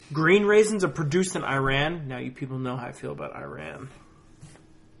Green raisins are produced in Iran. Now you people know how I feel about Iran.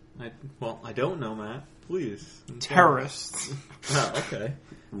 I don't know, Matt. Please. Terrorists. Oh, okay.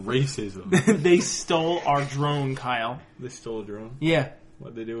 Racism. They stole our drone, Kyle. They stole a drone? Yeah.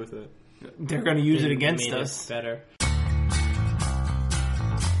 What'd they do with it? They're going to use it against made us. It better.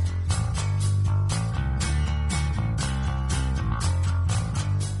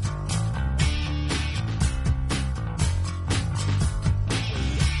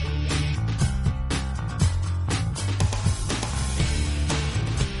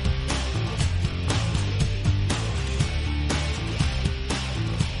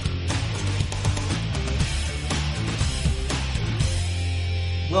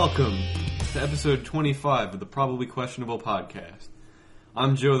 Welcome to episode 25 of the Probably Questionable podcast.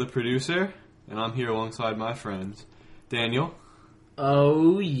 I'm Joe, the producer, and I'm here alongside my friends, Daniel.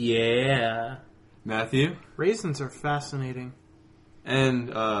 Oh, yeah. Matthew. Raisins are fascinating.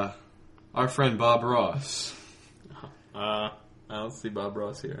 And, our friend Bob Ross. I don't see Bob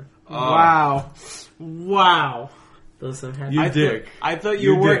Ross here. Wow. Those some happy. You dick. I thought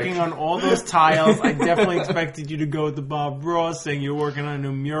you were You working dick. on all those tiles. I definitely expected you to go with the Bob Ross saying you're working on a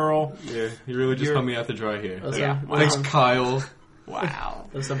new mural. Yeah, you really just hung me out to dry here. Those Yeah. some, Thanks, Kyle. Wow.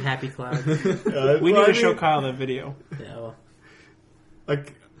 those some happy clouds. We need to show Kyle that video. Yeah, well.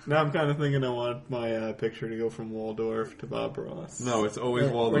 Now I'm kind of thinking I want my picture to go from Waldorf to Bob Ross. No, it's always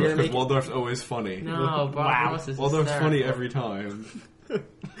We're Waldorf, gonna because make it- Waldorf's always funny. No, Bob Wow. Ross is Waldorf's hysterical. funny every time.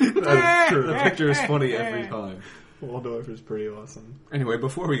 That's true. The picture is funny every time. Waldorf is pretty awesome. Anyway,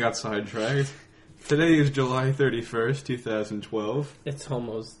 before we got sidetracked, today is July 31st, 2012. It's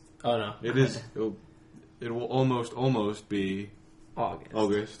almost... Oh, no. It is. It will almost be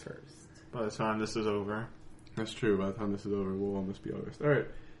August. 1st. By the time this is over. That's true. By the time this is over, we'll almost be August. All right.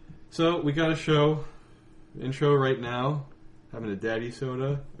 So we got a show. Intro right now. Having a daddy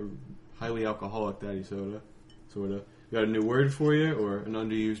soda, a highly alcoholic daddy soda, sorta. Got a new word for you, or an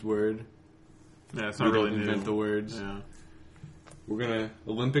underused word? Yeah, it's We not really didn't invent new. the words. Yeah. We're gonna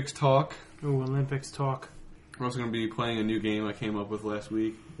Olympics talk. Ooh, Olympics talk. We're also going to be playing a new game I came up with last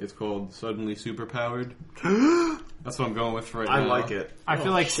week. It's called Suddenly Superpowered. That's what I'm going with right now. I like it. I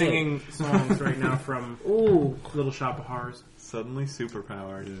feel like shit. singing songs right now from Ooh. Little Shop of Horrors. Suddenly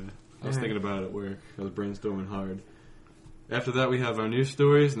superpowered. Yeah. I was thinking about it at work. I was brainstorming hard. After that, we have our news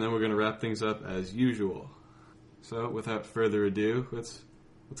stories, and then we're going to wrap things up as usual. So, without further ado, let's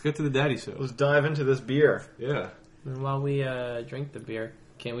get to the daddy show. Let's dive into this beer. Yeah. And while we drink the beer,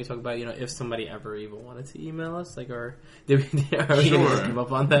 can't we talk about, if somebody ever even wanted to email us? Are we Sure. going to just give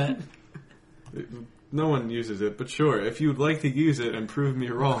up on that? No one uses it, but sure, if you'd like to use it and prove me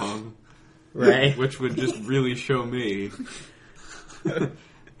wrong, Right. which would just really show me,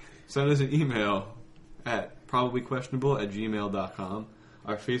 send us an email at probablyquestionable@gmail.com.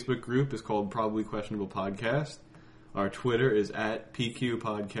 Our Facebook group is called Probably Questionable Podcast. Our Twitter is at PQ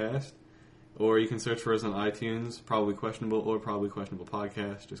Podcast. Or you can search for us on iTunes, Probably Questionable or Probably Questionable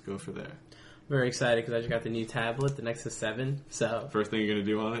Podcast. Just go for there. Very excited because I just got the new tablet, the Nexus 7. So, First thing you're going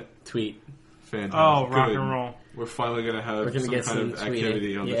to do on it? tweet. Fantastic. Oh, rock Good. and roll. We're finally going to have We're gonna some get kind some of tweeting.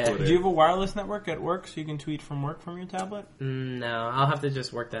 activity on Yeah. the Twitter. Do you have a wireless network at work so you can tweet from work from your tablet? No, I'll have to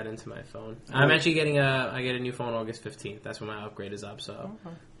just work that into my phone. I'm actually getting I get a new phone August 15th. That's when my upgrade is up, so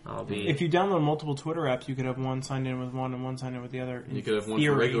I'll be... If you download multiple Twitter apps, you could have one signed in with one and one signed in with the other. You could have one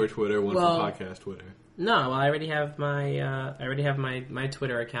theory. for regular Twitter, one Well- for podcast Twitter. No, well, I already have my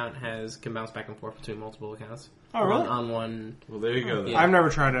Twitter account can bounce back and forth between multiple accounts. Oh, really? On one... Well, there you go. then. Yeah. I've never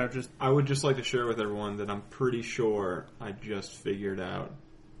tried it. I would just like to share with everyone that I'm pretty sure I just figured out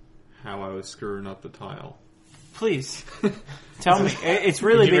how I was screwing up the tile. Please tell me. It's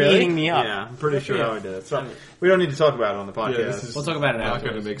really Did you been really? eating me up. Yeah, I'm pretty sure Yeah. how I did it. So we don't need to talk about it on the podcast. Yeah, this is We'll talk about it not going to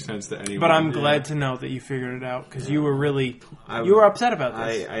afterwards. make sense to anyone. But I'm glad to know that you figured it out because you were really I- you were upset about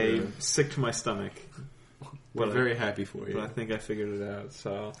this. I'm sick to my stomach. We're But very happy for you. But I think I figured it out.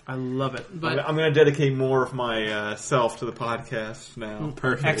 So I love it. But I'm going to dedicate more of my self to the podcast now.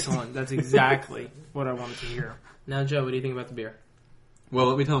 Perfect. Excellent. That's exactly what I wanted to hear. now, Joe, what do you think about the beer? Well,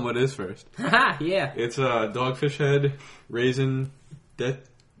 let me tell them what it is first. Haha, yeah. It's Dogfish Head, Raisin,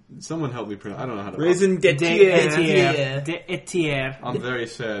 someone help me pronounce. I don't know how to. Raisin D'Etier. D'Etier. I'm very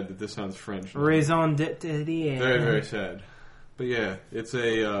sad that this sounds French. Raison d'Etier. Very, very sad. But yeah, it's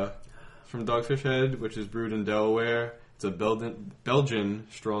from Dogfish Head, which is brewed in Delaware. It's a Belgian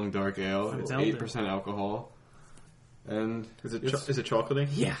strong dark ale. From It's Belgium. 8% alcohol. And Is it it's- chocolatey?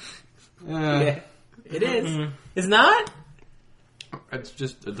 Yeah. eh, It is. Mm-hmm. It's not? It's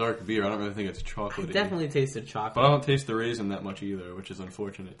just a dark beer. I don't really think it's I chocolatey. definitely tasted But I chocolate. don't taste the raisin that much either, which is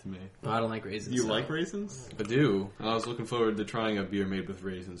unfortunate to me. I don't like raisins. You so. like raisins? I do. And I was looking forward to trying a beer made with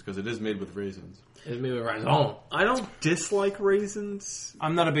raisins, because it is made with raisins. It's made with raisins. I don't dislike raisins.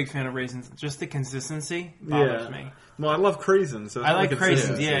 I'm not a big fan of raisins. Just the consistency bothers me. Well, I love craisins. So I like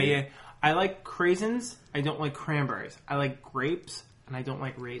consistency. craisins. Yeah. I like craisins. I don't like cranberries. I like grapes, and I don't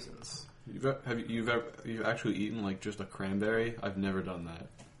like raisins. You've actually eaten like just a cranberry? I've never done that.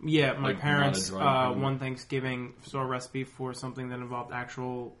 Yeah, my Like, parents not a dry one Thanksgiving saw a recipe for something that involved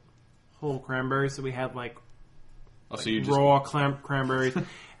actual whole cranberries. So we had like Oh, so you just raw cranberries,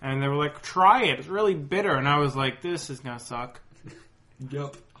 and they were like, "Try it. It's really bitter." And I was like, "This is gonna suck."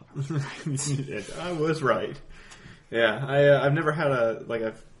 Yep. I was right. Yeah, I've never had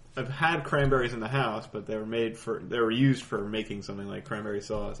I've had cranberries in the house, but they were used for making something like cranberry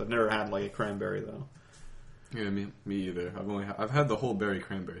sauce. I've never had like a cranberry though. Yeah, me either. I've had the whole berry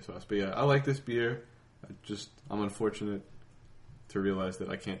cranberry sauce, but yeah, I like this beer. I'm unfortunate to realize that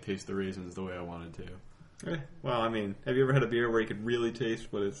I can't taste the raisins the way I wanted to. Well, I mean, have you ever had a beer where you could really taste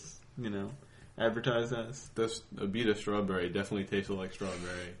what it's advertised as? This Abita strawberry definitely tasted like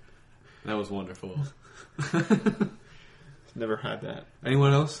strawberry. That was wonderful. Never had that.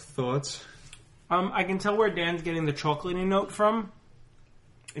 Anyone else thoughts? I can tell where Dan's getting the chocolatey note from.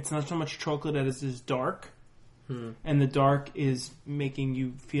 It's not so much chocolate as it is dark. And the dark is making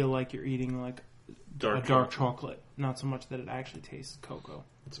you feel like you're eating like a dark chocolate. Not so much that it actually tastes cocoa.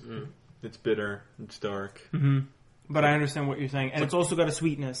 It's bitter. It's dark. But I understand what you're saying. And it's also got a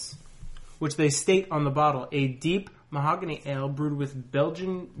sweetness, which they state on the bottle. A deep mahogany ale brewed with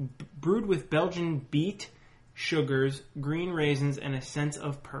Belgian beet, sugars, green raisins, and a sense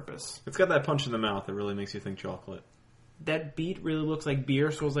of purpose. It's got that punch in the mouth that really makes you think chocolate. That beet really looks like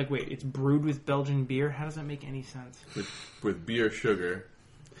beer, so I was like, wait, it's brewed with Belgian beer? How does that make any sense? With beer sugar.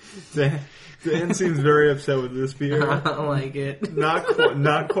 Dan seems very upset with this beer. I don't like it.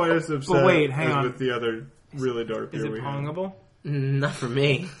 Not quite as upset But wait, hang as on. with the other really dark beer Is it we had. pongable? Not for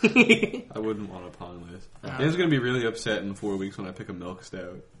me. I wouldn't want to pong this. Dan's going to be really upset in 4 weeks when I pick a milk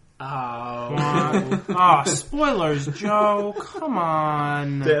stout. Oh, spoilers, Joe. Come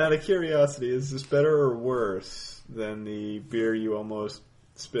on. Dan, out of curiosity, is this better or worse than the beer you almost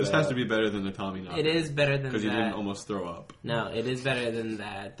spit This out? has to be better than the Tommy Knocker. It is better than Because you didn't that. almost throw up. No, it is better than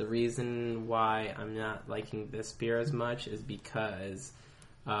that. The reason why I'm not liking this beer as much is because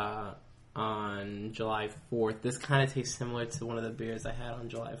on July 4th, this kind of tastes similar to one of the beers I had on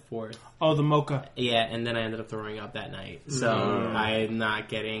July 4th. Oh, the mocha. Yeah, and then I ended up throwing up that night. So I'm not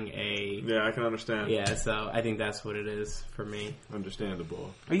getting a... Yeah, I can understand. Yeah, so I think that's what it is for me.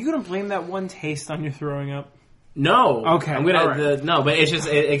 Understandable. Are you going to blame that one taste on your throwing up? No! Okay, I'm gonna... all right. No, but it's just...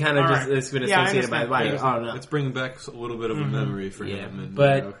 It kind of All just... right. It's been Yeah, I associated by... understand. I don't know. It's bringing back a little bit of a memory for Yeah, him. And,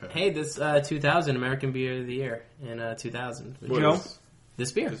 but okay. hey, this 2000 American Beer of the Year in 2000. What Joe? is-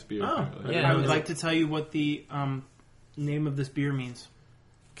 This beer. This beer. Oh, Yeah, I would is like it- to tell you what the name of this beer means.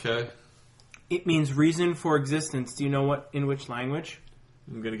 Okay. It means reason for existence. Do you know what in which language?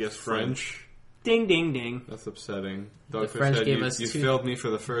 I'm gonna guess French. Ding, ding, ding. That's upsetting. The Dogfish French said gave you, us you two- failed me for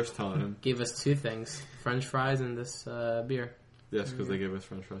the first time. Gave us two things: French fries and this beer. Yes, because they gave us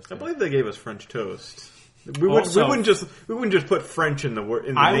French fries. I too. believe they gave us French toast. We Also- wouldn't just put French in the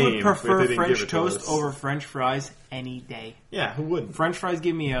name. I would if they prefer didn't French give it to toast us. over French fries any day. Yeah, who wouldn't? French fries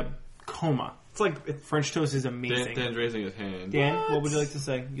give me a coma. It's like French toast is amazing. Dan's raising his hand. Dan, what would you like to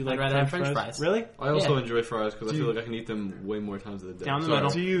say? You like rather have French fries. Really? I also Yeah. enjoy fries because I feel like I can eat them way more times a day. Down the Sorry.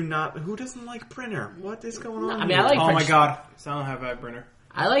 middle. do you not? Who doesn't like printer? What is going on? I mean, here? I like Oh French. my god. So I don't have a burner.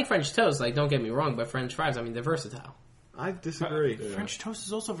 I like French toast. Like, don't get me wrong, but French fries. I mean, they're versatile. I disagree. Yeah. French toast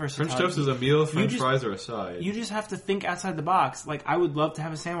is also versatile. French toast is a meal. French just- fries are a side. You just have to think outside the box. Like, I would love to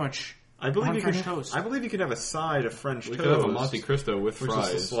have a sandwich. I believe on you French can. toast. I believe you can have a side of French we toast. could have a Monte Cristo with Which is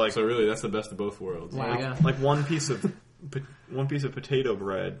fries. just like- so really, that's the best of both worlds. There you go. like one piece of potato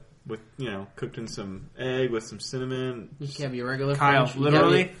bread with cooked in some egg with some cinnamon. You can have your regular Kyle, French. You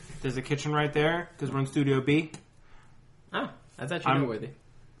literally, can have there's a kitchen right there because we're in Studio B. your- Oh, that's actually I'm- noteworthy.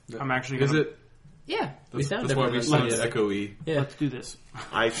 I'm actually Is gonna... it? Yeah, we sound That's why different. we than sound Studio. echoey. Yeah. Let's do this.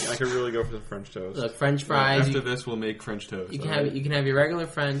 I could really go for the French toast. Look, French fries. After You, this, we'll make French toast. you can alright? have your regular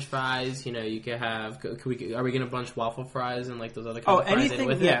French fries. You know, you can have. Are we gonna bunch waffle fries and like those other kinds Oh, of fries anything?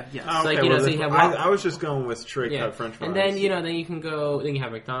 with Yeah, it? yes. Oh, like, okay, so well, you have I was just going with straight Yeah, cut French fries. and then then you can go. Then you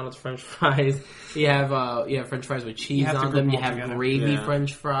have McDonald's French fries. You have French fries with cheese have to on group them. You them all have together. gravy Yeah.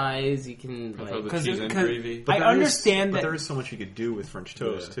 French fries. You can Throw like. the 'cause cheese it- and 'cause- gravy. I there is- understand but that- there is so much you could do with French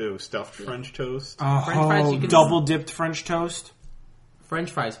toast Yeah. too. Stuffed French toast. Oh, French fries, you can- double dipped French toast. French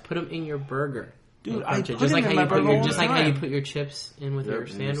fries, put them in your burger. Dude, I crunch it. put Just it like in how my you put burger your, all just the like how you time. put your chips in with your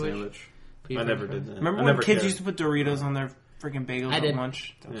Yep, in your sandwich. Put your I never burger. did that. Remember I when never kids cared. used to put Doritos on their freaking bagels I at did.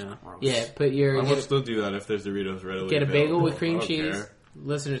 lunch? That was Yeah. gross. Yeah, put your I will still do that if there's Doritos readily get a bagel available. with cream I don't cheese. care.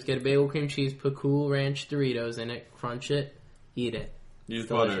 Listeners, get a bagel with cream cheese. Put Cool Ranch Doritos in it. Crunch it. Eat it. Use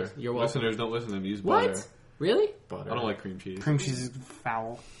Delicious. butter. You're welcome. Listeners, don't listen to them. Use What? butter. Really? Butter. I don't like cream cheese. Cream cheese is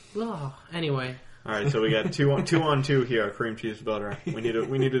foul. Oh, anyway. All right, so we got two on two here. Cream cheese butter. We need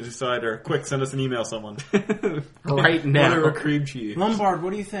to decide. Or quick, send us an email, someone. Right now. Butter or cream cheese. Lombard,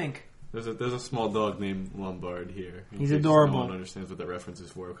 what do you think? There's a small dog named Lombard here. In He's case adorable. No one understands what that reference is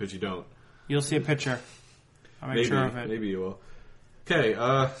for because you don't. You'll see a picture. I'll make Maybe, sure of it. maybe you will. Okay,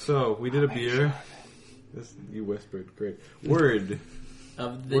 so we did a beer. This, you whispered, great. Word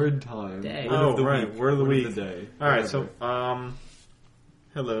Of the word time. day. Word of the right, week. word of the week. Of the day. All right, so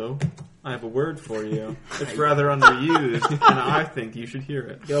hello. I have a word for you. It's rather underused, and I think you should hear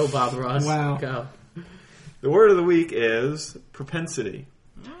it. Go, Bob Ross. Wow. Go. The word of the week is propensity.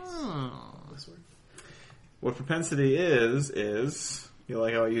 What propensity is you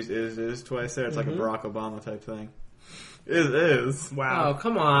like how I use is twice there? It's like a Barack Obama type thing. Is. Oh,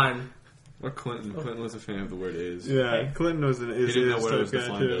 come on. Or Clinton. Clinton was a fan of the word is. Yeah, Clinton was an He is didn't know what type it was guy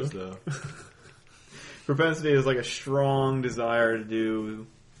defined too. as, though. Propensity is like a strong desire to do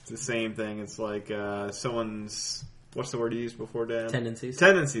the same thing. It's like someone's, what's the word you used before, Dan? Tendencies.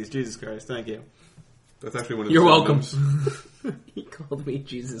 Tendencies. Jesus Christ, thank you. That's actually one of the You're welcome. synonyms. He called me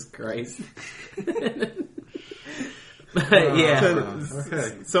Jesus Christ. But, yeah.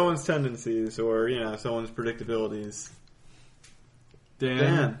 Okay. Someone's tendencies, or someone's predictabilities. Dan.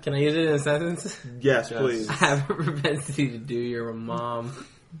 Dan, Can I use it in a sentence? yes, Yes. please. I have a propensity to do your mom.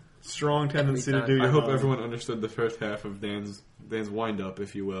 Strong tendency to time. do your I hope mom. everyone understood the first half of Dan's wind up,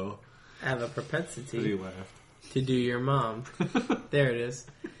 if you will. I have a Did he propensity laugh? to do your mom. There it is.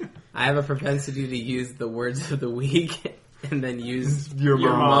 I have a propensity to use the words of the week and then use Your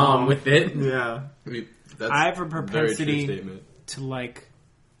your mom. mom with it. Yeah. That's I have a very true propensity statement. to like.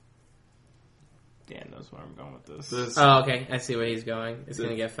 Dan knows where I'm going with this. This, Oh, okay. I see where he's going. It's going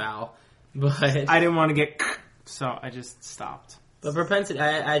to get foul. But I didn't want to get, so I just stopped. but propensity,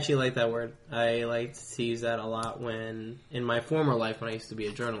 I actually like that word. I like to use that a lot when, in my former life when I used to be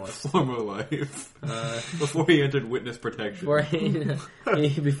a journalist. former life. Before he entered witness protection. Before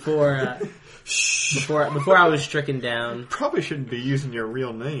I was stricken down. Probably shouldn't be using your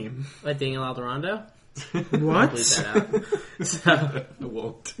real name. Like Daniel Alderando? What? Bleep that out. I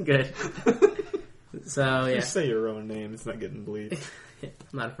won't. Good. So, yeah. Just say your own name. It's not getting bleeped. I'm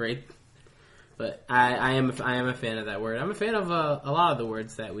not afraid. But I am a fan of that word. I'm a fan of a lot of the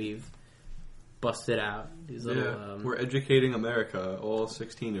words that we've busted out. These little Yeah, we're educating America, all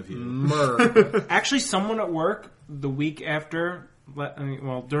 16 of you. Actually, someone at work the week after,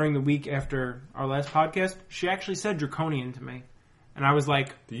 during the week after our last podcast, she actually said draconian to me. And I was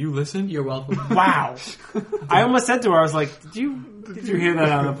like, Do you listen? You're welcome. wow. I almost said to her, I was like, did you hear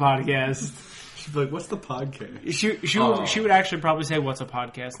that on the podcast? She's like, what's the podcast? She would actually probably say, what's a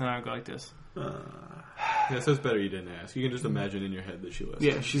podcast? And I would go like this. Yeah, so it's better you didn't ask. You can just imagine in your head that she listens.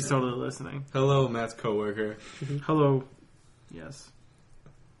 Yeah, she's totally listening. Hello, Matt's coworker. Hello. Yes.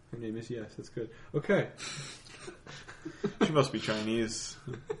 Her name is Yes. That's good. Okay. She must be Chinese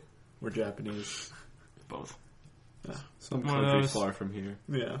or Japanese. Both. Some One of country those. far from here.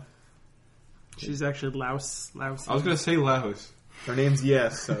 Yeah. She's actually Laos. I was going to say Laos. Her name's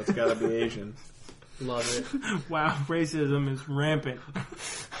Yes, so it's got to be Asian. Love it. Wow, racism is rampant.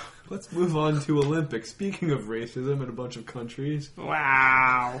 Let's move on to Olympics. Speaking of racism in a bunch of countries.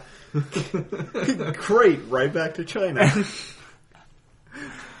 Wow. Great, right back to China.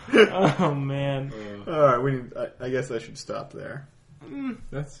 Oh, man. All right, I guess I should stop there.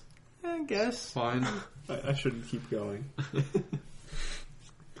 That's I guess. fine. I shouldn't keep going.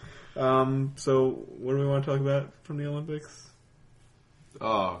 So, what do we want to talk about from the Olympics?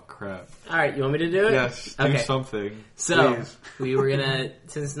 Oh, crap. All right, you want me to do it? Yes, do Okay. something. So, Please. we were going to,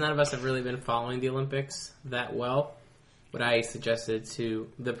 since none of us have really been following the Olympics that well, what I suggested to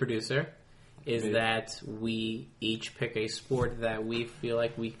the producer is Me. that we each pick a sport that we feel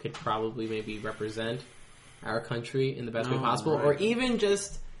like we could probably maybe represent our country in the best way Oh, possible, right. or even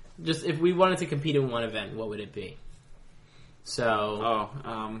just if we wanted to compete in one event, what would it be? So,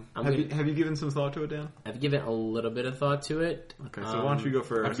 Have you given some thought to it, Dan? I've given a little bit of thought to it. Okay, so why don't you go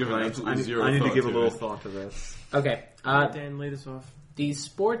first? I've given I absolutely need, zero I need to thought give a to little it. thought to this. Okay, Dan, lead us off. the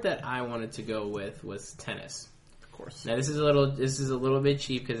sport that I wanted to go with was tennis. Of course. Now this is a little bit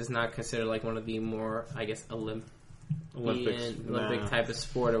cheap because it's not considered like one of the more, I guess, Olympic Olympics. type of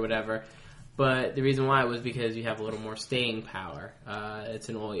sport or whatever. But the reason why was because you have a little more staying power. It's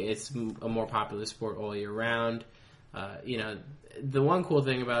a more popular sport all year round. The one cool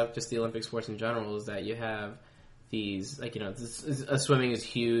thing about just the Olympic sports in general is that you have these, swimming is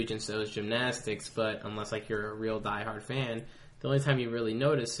huge and so is gymnastics, but unless you're a real diehard fan, the only time you really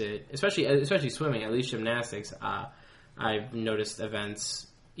notice it, especially swimming, at least gymnastics, I've noticed events,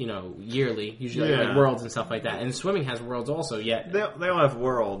 yearly, usually worlds and stuff like that. And swimming has worlds also. Yet they all have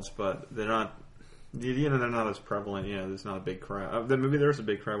worlds, but they're not. They're not as prevalent. There's not a big crowd. Maybe there's a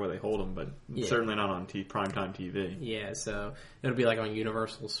big crowd where they hold them, but certainly not on primetime TV. Yeah, so it'll be on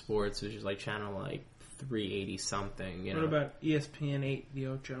Universal Sports, which is channel 380 something. What about ESPN 8 The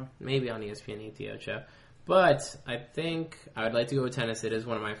Ocho? Maybe on ESPN 8 The Ocho. But I think I would like to go with tennis. It is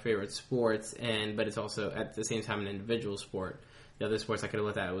one of my favorite sports, but it's also at the same time an individual sport. The other sports I could have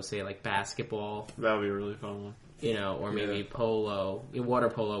looked at would say basketball. That would be a really fun one. Or maybe polo, water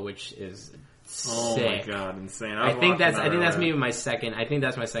polo, which is sick. Oh my god, insane! I think that's maybe my second. I think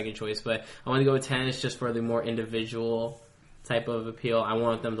that's my second choice. But I want to go with tennis just for the more individual type of appeal. I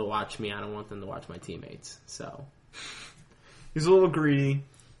want them to watch me. I don't want them to watch my teammates. So he's a little greedy.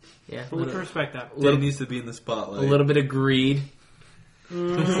 Yeah, We can respect that. Dave needs to be in the spotlight. A little bit of greed.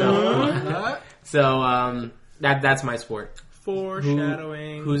 So that's my sport.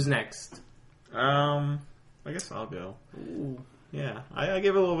 Foreshadowing. Who's next? I guess I'll go. Ooh. Yeah, I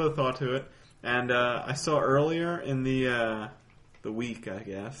gave a little bit of thought to it, and I saw earlier in the week, I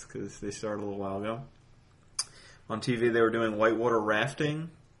guess, because they started a little while ago. On TV, they were doing whitewater rafting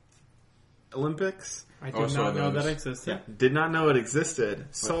Olympics. I did not know that existed. Yeah, did not know it existed.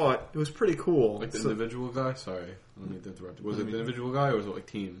 Saw it. It was pretty cool. The individual guy? Sorry, I don't mean to interrupt. Was it the individual guy or was it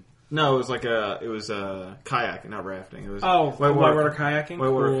team? No, it was kayaking, not rafting. It was whitewater kayaking.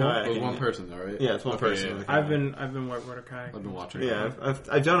 Whitewater Cool. kayaking. It was one person though, right? Yeah, it's one person. Yeah. I've been whitewater kayaking. I've been watching. Yeah,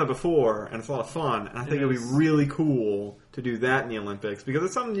 I've done it before, and it's a lot of fun. And I think it'd be really cool to do that in the Olympics because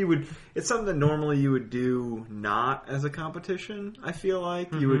it's something it's something that normally you would do not as a competition. I feel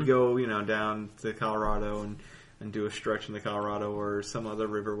like you would go, down to Colorado and do a stretch in the Colorado or some other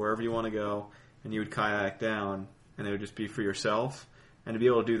river, wherever you want to go, and you would kayak down, and it would just be for yourself. And to be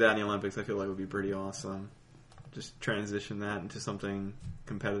able to do that in the Olympics, I feel like would be pretty awesome. Just transition that into something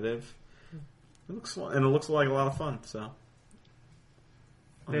competitive. It looks like a lot of fun. So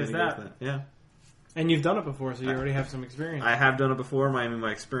there's that. Yeah. And you've done it before, so you already have some experience. I have done it before.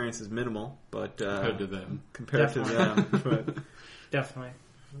 My experience is minimal, but compared to them. But Definitely.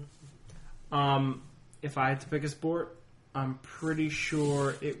 If I had to pick a sport, I'm pretty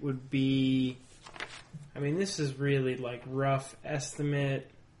sure it would be. I mean, this is really rough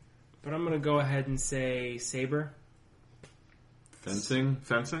estimate, but I'm going to go ahead and say saber. Fencing?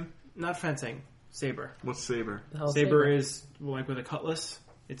 Not fencing. Saber. What's saber? Saber is with a cutlass.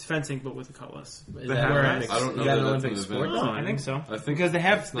 It's fencing, but with a cutlass. Is They that have Olympic? I don't know Is that that an that's Olympic an sport? event. I think so. I think Because they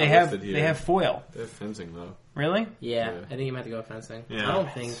it's not listed here. have foil. They have fencing though. Really? Yeah, Yeah. I think you might have to go with fencing. Yeah. I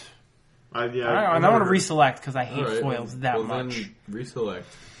don't think. I want to reselect because I hate Alright, foils that well, much. Then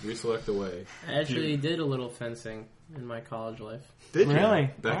reselect away. I actually did a little fencing in my college life Did you? Really?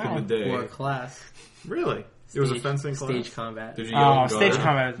 Back Wow. in the day. for a class. Really? It was a fencing class? Stage combat. Did you yell Oh, and stage guard?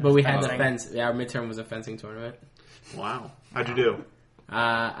 combat. But we had fencing. to fence. Our midterm was a fencing tournament. Wow. How'd you do?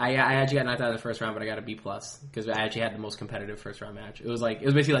 I actually got knocked out in the first round, but I got a B+ because I actually had the most competitive first round match. It was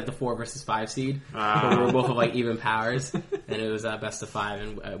basically the 4 versus 5 seed. But we were both of even powers, and it was best of 5,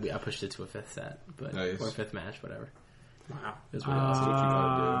 and I pushed it to a 5th set, but Nice. or a 5th match, whatever. Wow. It was really awesome. That's what you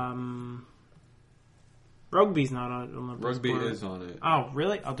gotta Rugby's not an Olympic Rugby sport. is on it. Oh,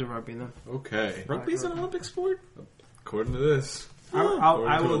 really? I'll do rugby then. Okay. Rugby's an Olympic sport? According to this. I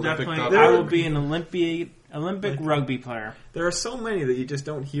According to will Olympic definitely. Cup. I will be an Olympic rugby player. There are so many that you just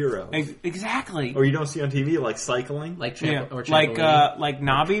don't hear of. Exactly. Or you don't see on TV, like cycling. Like Yeah, or trampoline. like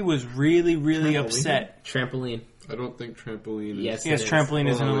Nabi was really Trampoline? upset. Trampoline. I don't think trampoline is... Yes. Yes, It is. trampoline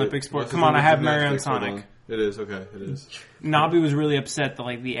is an Hold on, Olympic wait. sport. Yes, Come on, I it's have Mario and gymnastics. Hold Sonic. on. It is, okay, it is. Nabi was really upset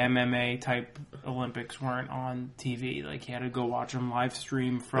that the MMA type Olympics weren't on TV. He had to go watch them live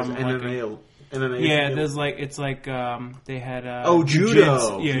stream from MMA. yeah. There's they had Oh, judo.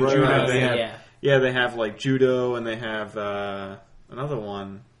 jujitsu. Yeah, Right, judo. right, they have- Yeah. Yeah, they have judo and they have another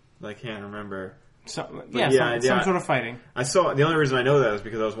one that I can't remember. Some yeah. sort of fighting. I saw the only reason I know that is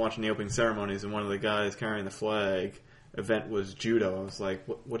because I was watching the opening ceremonies and one of the guys carrying the flag event was judo. I was like,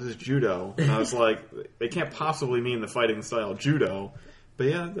 what is judo? And I was like, they can't possibly mean the fighting style judo. But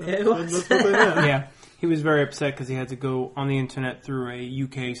yeah, that's what they meant. Yeah, he was very upset because he had to go on the internet through a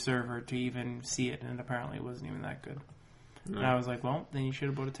UK server to even see it, and apparently it wasn't even that good. No. And I was like, well, then you should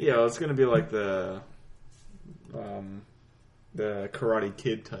have bought a ticket. Yeah, it's going to be like the Karate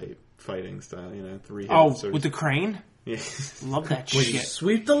Kid type fighting style, 3 hits. Oh, with the crane? Yeah. Love that When you shit.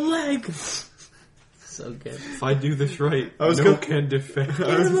 sweep the leg. So good. If I do this right, I was no gonna- can defend. Give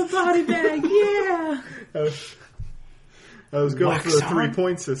him a body bag, yeah. I was going for the Wax on.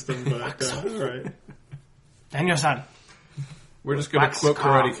 3-point system, but alright. Daniel-san. We're just going to Wax quote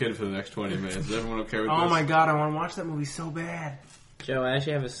car. Karate Kid for the next 20 minutes. Is everyone okay with Oh this? my god, I want to watch that movie so bad. Joe, I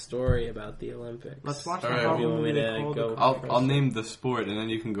actually have a story about the Olympics. Let's watch All that right. horrible You want me movie to called go? I'll name the sport, and then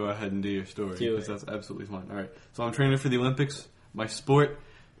you can go ahead and do your story. Do Because it. that's absolutely fine. All right. So I'm training for the Olympics. My sport,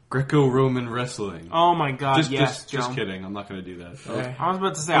 Greco-Roman wrestling. Oh my god, just Joe. kidding. I'm not going to do that. Okay. I was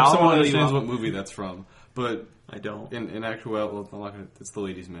about to say, If I'll someone oil you understands up. what movie that's from, but I don't. in actual, well, I'm not gonna. It's the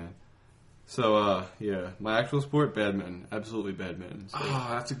ladies' man. So yeah, my actual sport, badminton, absolutely badminton. So, Oh,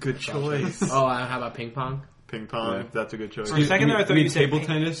 that's a good choice. Oh, how about ping pong? Ping pong, Yeah. that's a good choice. For a second there, I thought you said table paint-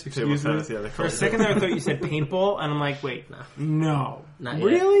 tennis. Table Excuse tennis, me. yeah, they For call a it second there, I thought you said paintball, and I'm like, wait, no. Not yet.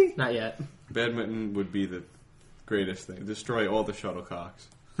 Really? Not yet. Badminton would be the greatest thing. Destroy all the shuttlecocks,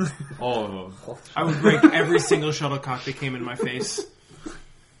 all of them. I would break every single shuttlecock that came in my face.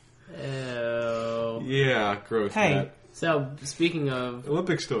 Ew. Yeah, gross. Hey. Matt. So, speaking of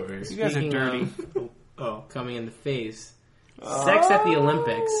Olympic stories. You guys are Speaking dirty. of Oh, coming in the face, sex at the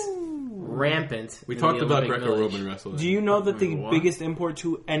Olympics, rampant. We in talked the about Olympic Greco-Roman Village. wrestling. Do you know that the What? biggest import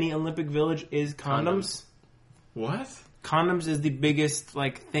to any Olympic village is condoms? what? Condoms is the biggest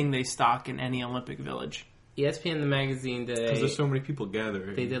thing they stock in any Olympic village. ESPN the magazine did Because a, there's so many people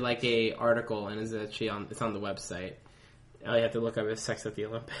gathering. they did like a article, and it's actually it's on the website. All you have to look up is sex at the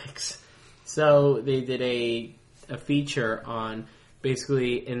Olympics. So they did a feature on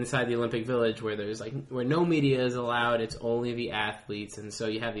basically inside the Olympic Village where there's where no media is allowed. It's only the athletes, and so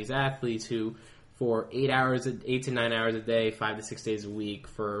you have these athletes who for 8 to 9 hours a day, 5 to 6 days a week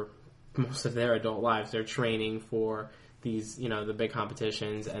for most of their adult lives, they're training for these the big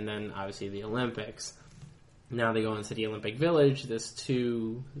competitions, and then obviously the Olympics. Now they go into the Olympic Village, this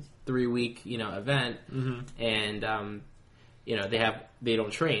 2-3 week event, and they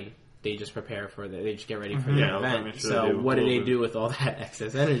don't train. They just prepare they just get ready for Yeah, the I'm event. sure So they do what do all they the- do with all that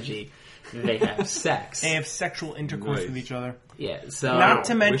excess energy? They have sex. They have sexual intercourse Nice. with each other. Yeah. So Not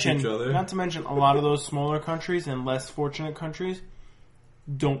to with mention, each other? a lot of those smaller countries and less fortunate countries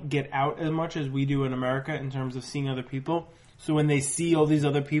don't get out as much as we do in America in terms of seeing other people. So when they see all these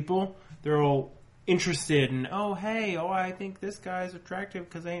other people, they're all interested in, I think this guy's attractive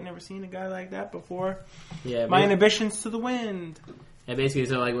because I ain't never seen a guy like that before. yeah, My inhibitions to the wind. and basically,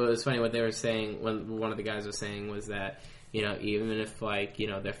 so what was funny, what they were saying, when one of the guys was saying was that even if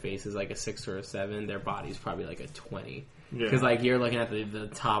their face is like a 6 or a 7, their body's probably like a 20. Yeah. Because you're looking at the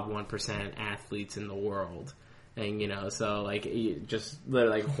top 1% athletes in the world, and so just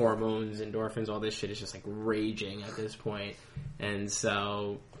literally hormones, endorphins, all this shit is just raging at this point, and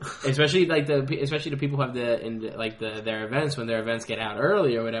so especially the people who have their events, when their events get out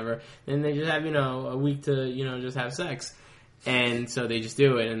early or whatever, then they just have a week to just have sex, and so they just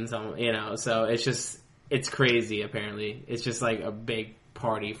do it, and so it's crazy. Apparently, it's just a big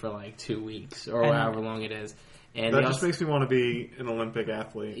party for 2 weeks or And- however long it is. And That they just also- makes me want to be an Olympic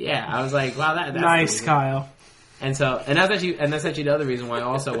athlete. yeah, I was like, wow, that's Nice, amazing. Kyle. And that's actually the other reason why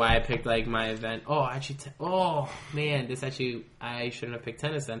I picked my event. I shouldn't have picked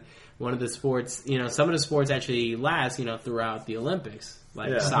tennis then. One of the sports, some of the sports actually last, throughout the Olympics, like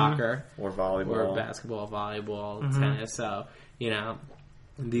Yeah. soccer Or volleyball. or basketball, volleyball, tennis. So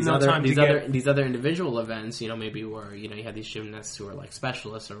these No time to these other individual events, maybe where you have these gymnasts who are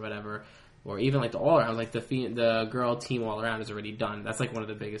specialists or whatever. Or even the all around, the girl team all around is already done. That's one of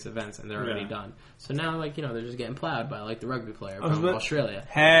the biggest events, and they're already Yeah. done. So now, they're just getting plowed by the rugby player was from about- Australia.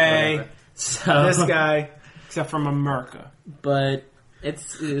 Hey, Whatever. So this guy, except from America. but it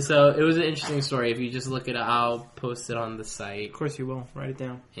was an interesting story. If you just look it up, I'll post it on the site. Of course you will. Write it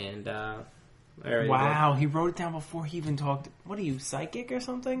down. And there you go. Wow, he wrote it down before he even talked. What are you, psychic or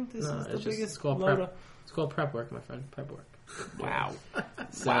something? This No, is the it's just- biggest it's called load prep. It's called prep work, my friend. Prep work. Wow.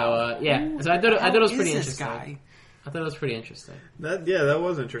 So yeah, so I thought it was How pretty is this interesting. guy? I thought it was pretty interesting. That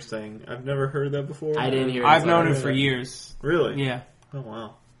was interesting. I've never heard that before. I didn't hear it. I've until known I him read for it. years. Really? Yeah. Oh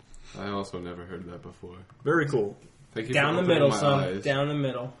wow. I also never heard that before. Very cool. Thank you Down for the opening middle, my son. eyes. Down the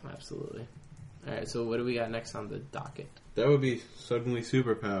middle. Absolutely. All right, so what do we got next on the docket? That would be suddenly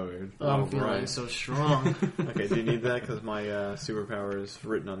superpowered. Oh, I'm feeling right. so strong. Okay, do you need that? Because my superpower is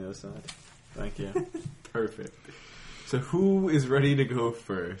written on the other side. Thank you. Perfect. So who is ready to go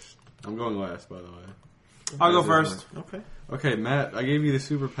first? I'm going last, by the way. I'll go As is first. Okay. Okay, Matt, I gave you the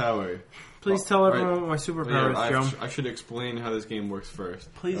superpower. Please tell Right. everyone what my superpower Yeah, is, Joe. I should explain how this game works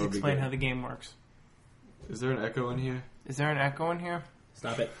first. Please That would be explain good. how the game works. Is there an echo in here? Is there an echo in here?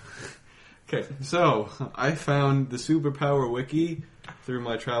 Stop it. Okay, so I found the Superpower Wiki through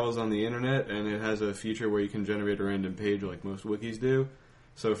my travels on the internet, and it has a feature where you can generate a random page like most wikis do.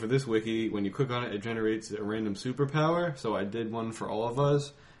 So for this wiki, when you click on it, it generates a random superpower. So I did one for all of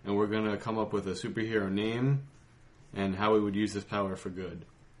us, and we're going to come up with a superhero name and how we would use this power for good.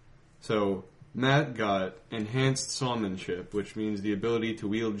 So Matt got Enhanced Sawmanship, which means the ability to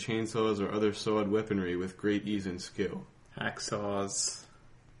wield chainsaws or other sawed weaponry with great ease and skill. Hacksaws,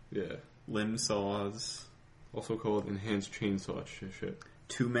 Yeah. limb saws, Also called Enhanced Chainsawmanship.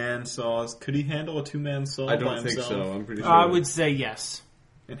 two-man saws. Could he handle a two-man saw I by don't think himself? so. I'm pretty sure. I would say yes.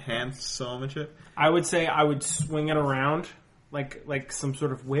 Enhanced sawmanship? I would say I would swing it around like some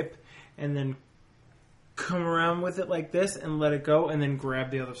sort of whip, and then come around with it like this and let it go, and then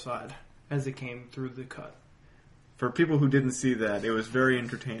grab the other side as it came through the cut. For people who didn't see that, it was very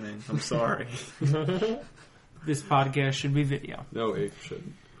entertaining. I'm sorry. This podcast should be video. No, it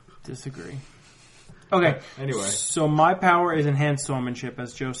shouldn't. Disagree. Okay. Anyway. So my power is enhanced sawmanship,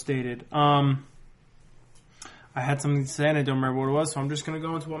 as Joe stated. I had something to say and I don't remember what it was, so I'm just going to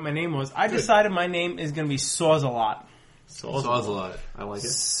go into what my name was. I decided my name is going to be Saws-a-Lot. Saws a lot. I like it.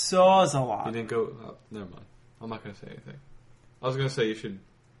 Saws-a-Lot. You didn't go... Oh, never mind. I'm not going to say anything. I was going to say you should...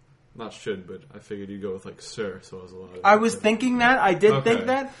 Not should, but I figured you'd go with, like, Sir Saws a lot. I was thinking that. I did Okay. think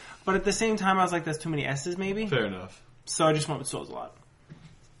that. But at the same time, I was like, that's too many S's, maybe. Fair enough. So I just went with Saws-a-Lot.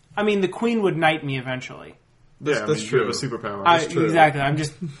 I mean, the Queen would knight me eventually. That's You have a true. superpower. true. Exactly.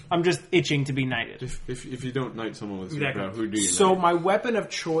 I'm just itching to be knighted. If you don't knight someone with Exactly. superpower, who do you So knight? my weapon of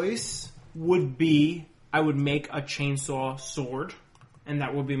choice would be, I would make a chainsaw sword, and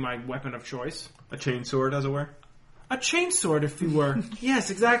that would be my weapon of choice. A chainsword, as it were? A chainsword, if you were. Yes,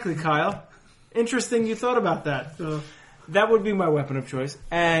 exactly, Kyle. Interesting you thought about that. That would be my weapon of choice.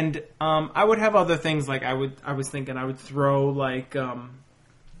 And I would have other things, like I was thinking I would throw, like,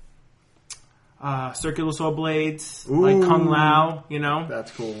 circular saw blades, like Ooh. Kung Lao, you know?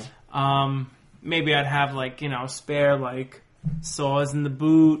 That's cool. Maybe I'd have, like, spare, like, saws in the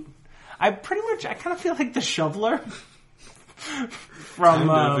boot. I kind of feel like the shoveler from... Kind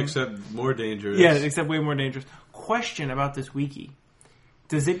of, except more dangerous. yeah, except way more dangerous. Question about this wiki.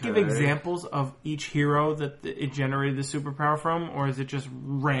 Does it give Okay. examples of each hero that it generated the superpower from, or is it just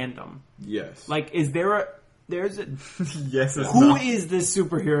random? Yes. Like, is there a... There's a... Yes, it's Who not. is this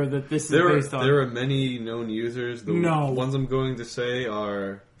superhero that this is There based on? are many known users. The No. ones I'm going to say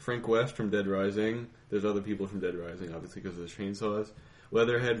are Frank West from Dead Rising. There's other people from Dead Rising, obviously, because of the chainsaws.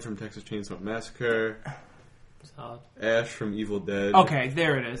 Leatherhead from Texas Chainsaw Massacre. Solid. Ash from Evil Dead. Okay,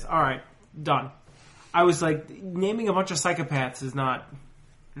 there it is. All right, done. I was like, naming a bunch of psychopaths is not...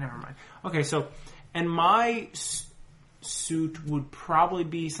 Never mind. Okay, so... And my suit would probably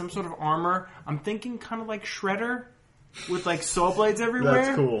be some sort of armor. I'm thinking kind of like Shredder, with like saw blades everywhere.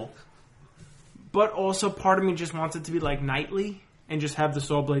 That's cool. But also part of me just wants it to be like knightly and just have the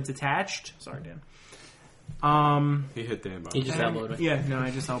saw blades attached. Sorry, Dan. He hit Dan by He just elbowed me. Yeah, no, I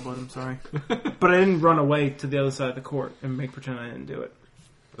just elbowed him, sorry. But I didn't run away to the other side of the court and make pretend I didn't do it.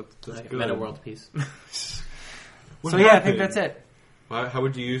 That's Like good. Meta World Peace. What So yeah, I happened? think that's it. How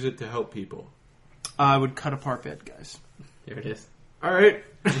would you use it to help people? I would cut apart bad guys. There it is. All right.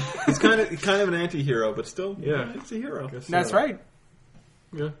 He's kind of an anti-hero, but still, Yeah. it's a hero. That's right.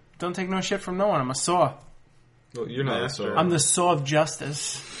 Yeah. Don't take no shit from no one. I'm a saw. Well, you're not a Master. sword. I'm the saw of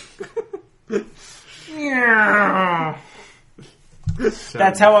justice. Yeah.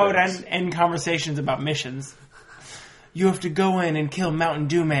 That's how I would end conversations about missions. You have to go in and kill Mountain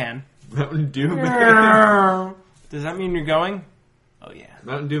Dew Man. Mountain Dew Man. Does that mean you're going? Oh, yeah.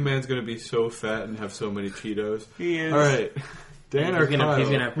 Mountain Dew Man's going to be so fat and have so many Cheetos. He is. All right. Dan or He's Kyle?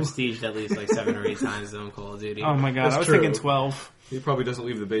 gonna have prestiged at least like 7 or 8 times on Call of Duty. Oh, my God. That's I was true. thinking 12. He probably doesn't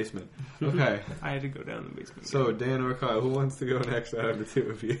leave the basement. Okay. I had to go down in the basement. So, Dan or Kyle, who wants to go next out of the two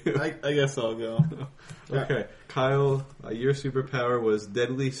of you? I guess I'll go. Okay. Kyle, your superpower was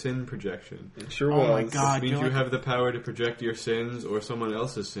Deadly Sin Projection. It sure Oh was. my God. It means you're you like- have the power to project your sins or someone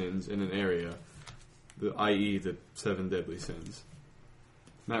else's sins in an area, i.e. the 7 deadly sins.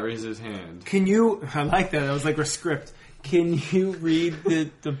 Matt raises his hand. Can you... I like that. That was like a script. Can you read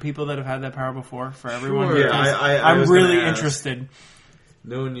the people that have had that power before for everyone? Sure. Yeah, Because I I'm was really gonna ask. interested.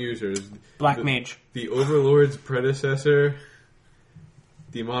 Known users. Black The- Mage. The Overlord's predecessor,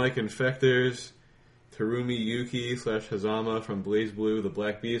 Demonic Infectors, Terumi Yuki / Hazama from Blaze Blue, the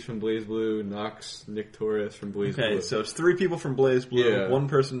Black Beast from Blaze Blue, Nox Nictorius from Blaze Okay, Blue. so it's 3 people from Blaze Blue, Yeah. 1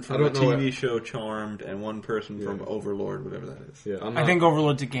 person I from a don't know TV show Charmed, and 1 person from Yeah. Overlord, whatever that is. Yeah, I think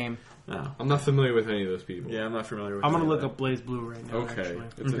Overlord's a game. No. I'm not familiar with any of those people. Yeah, I'm not familiar with I'm going any to of look that. up Blaze Blue right now, Okay. actually.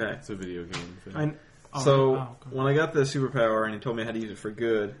 It's, Okay. it's a video game thing. And So, when I got the superpower and he told me how to use it for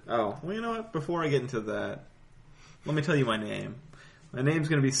good... Oh, well, you know what? Before I get into that, let me tell you my name. My name's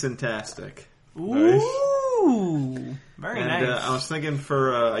going to be Syntastic. Ooh! Very and, nice. I was thinking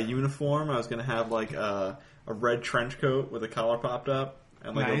for a uniform, I was going to have like a red trench coat with a collar popped up.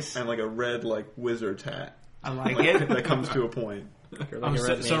 And like, a red like wizard's hat. I like it. That comes to a point. Like a red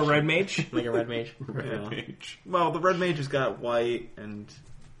mage. So a red mage? Like a red mage. Red mage. Well, the red mage has got white and...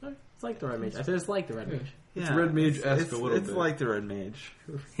 It's like the red mage. I said it's like the red mage. Yeah, it's red mage-esque a little bit. It's like the red mage.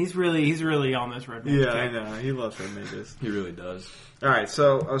 He's really on this red mage. Yeah, I know. He loves red mages. He really does. Alright,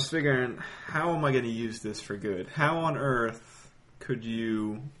 so I was figuring, how am I going to use this for good? How on earth could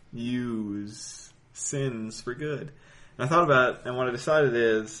you use sins for good? And I thought about it, and what I decided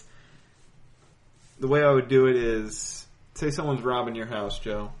is, the way I would do it is, say someone's robbing your house,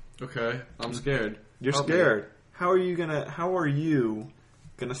 Joe. Okay, I'm scared. You're scared. How are you gonna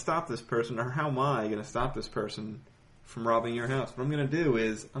stop this person, or how am I gonna stop this person from robbing your house? What I'm gonna do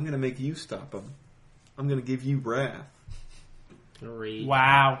is, I'm gonna make you stop them. I'm gonna give you wrath.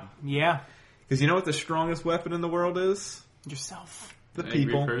 Wow. Yeah. Because you know what the strongest weapon in the world is? Yourself. The An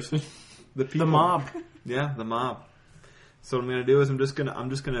people. Angry person. The people. The mob. Yeah, the mob. So what I'm gonna do is I'm just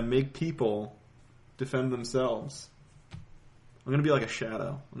gonna make people defend themselves. I'm gonna be like a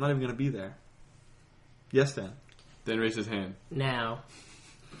shadow. I'm not even gonna be there. Yes, Dan. Then raise his hand. Now,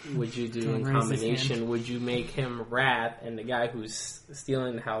 would you do in Don't raise his combination? hand. Would you make him Wrath and the guy who's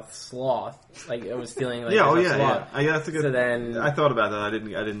stealing the house Sloth? Like it was stealing. Like Yeah, the oh house yeah, Sloth. yeah. That's a good. So then, I thought about that. I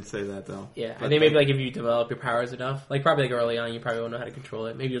didn't say that though. yeah, But I think maybe like if you develop your powers enough, like probably like early on, you probably won't know how to control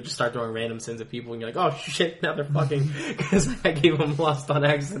it. Maybe you'll just start throwing random sins at people, and you're like, oh shit, now they're fucking because I gave them lust on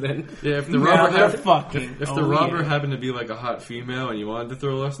accident. Yeah, if the Now robber they're happened, fucking. if the robber happened to be like a hot female and you wanted to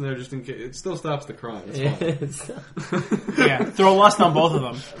throw lust in there, just in case, it still stops the crime. It's fine. Yeah, throw lust on both of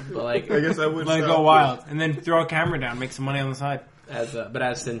them. But like, I guess I would Let it stop go wild. And then throw a camera down, make some money on the side. as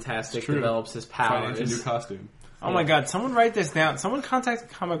Syntastic True. develops his Finance a new powers. costume. Oh my god, someone write this down. Someone contact a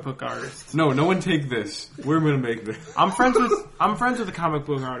comic book artist. No one take this. We're gonna make this. I'm friends with a comic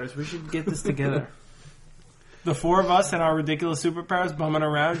book artist. We should get this together. The four of us and our ridiculous superpowers bumming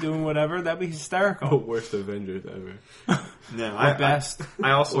around doing whatever, that'd be The hysterical. worst Avengers ever. No, Or best.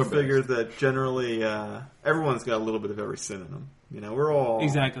 I also Or figured that generally everyone's got a little bit of every sin in them. You know, we're all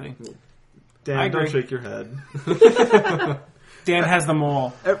Exactly. Dan, I don't agree. shake your head. Dan has them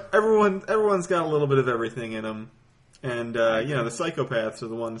all. Everyone's got a little bit of everything in them, and you know the psychopaths are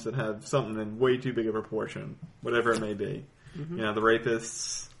the ones that have something in way too big of a proportion, whatever it may be. Mm-hmm. You know, the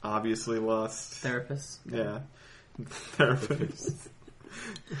rapists obviously lust. Therapist. Yeah, therapists.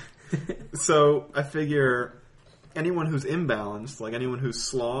 So I figure anyone who's imbalanced, like anyone who's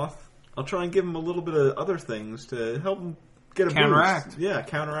sloth, I'll try and give them a little bit of other things to help them get a Counteract. boost. Yeah,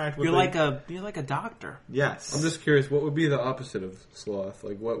 counteract. What You're they- like a doctor. yes. I'm just curious, what would be the opposite of sloth?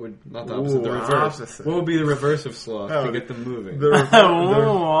 Like, what would not the opposite, Ooh, the the reverse? opposite. What would be the reverse of sloth Oh, to get them moving?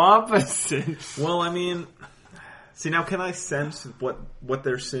 Oh, opposite. Well, I mean, see now, can I sense what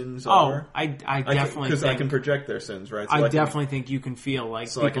their sins Oh, are? I definitely because I think can project their sins, right? So I can- definitely think you can feel like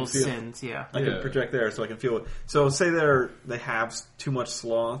So I can people's feel- sins. Yeah. I Yeah. can project there, so I can feel it. So say they have too much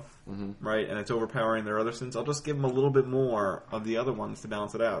sloth, right, and it's overpowering their other sins. I'll just give them a little bit more of the other ones to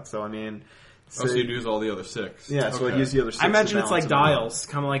balance it out. So I mean, Oh, so you'd use all the other six. yeah. So Okay. I'd use the other. Six I imagine to it's like balance them out. dials,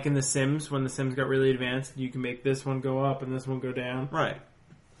 kind of like in The Sims. When The Sims got really advanced, you can make this one go up and this one go down. right?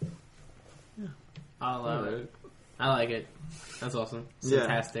 I love it. Alright. I like it. That's awesome. Yeah.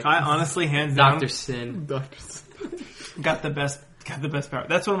 Fantastic. I honestly, hands down, Dr. Sin. got the best power.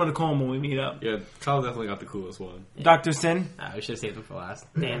 That's what I'm gonna call him when we meet up. Yeah, Kyle definitely got the coolest one. Dr. Sin. We should have saved him for last.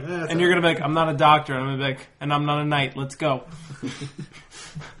 Yeah, Damn. that's And you're gonna be like, I'm not a doctor. And I'm gonna be like, and I'm not a knight. Let's go.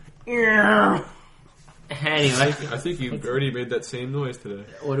 Anyway, I think you already made that same noise today.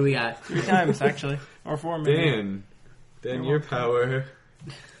 what do we got? 3 times, actually. Or 4, maybe. Dan, your power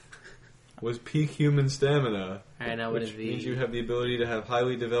was peak human stamina. Alright, now what Which is means you the... have the ability to have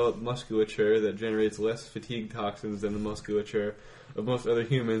highly developed musculature that generates less fatigue toxins than the musculature of most other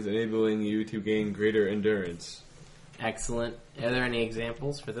humans, enabling you to gain greater endurance. Excellent. Are there any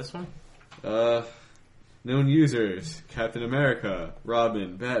examples for this one? Known users: Captain America,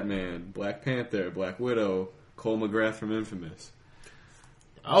 Robin, Batman, Black Panther, Black Widow, Cole McGrath from Infamous.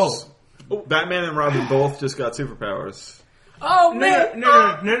 Oh. Batman and Robin both just got superpowers. Oh,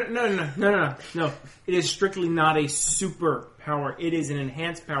 No. It is strictly not a superpower. It is an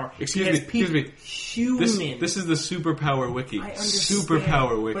enhanced power. Excuse It me, has peak excuse me. Human. This is the Superpower Wiki. I understand,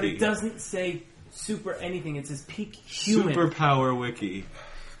 Superpower Wiki. but it doesn't say super anything. It says peak human. Superpower Wiki.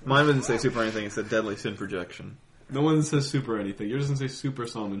 Mine didn't say super anything. It said deadly sin projection. No one says super anything. Yours doesn't say super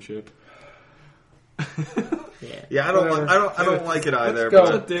salmonship. Yeah, I don't like it either. Let's go.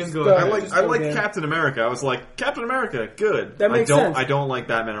 But Let Dan go. Go. I Just like Dan. Captain America. I was like, Captain America, good. That makes I don't sense. I don't like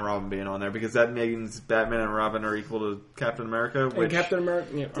Batman and Robin being on there because that means Batman and Robin are equal to Captain America. And Which Captain America.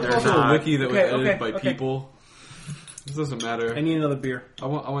 Yeah. They're There's also not. a wiki that was Okay, edited by okay. people. This doesn't matter. I need another beer. I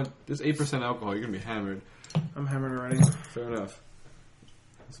want. There's 8% alcohol. You're gonna be hammered. I'm hammered already. Fair enough.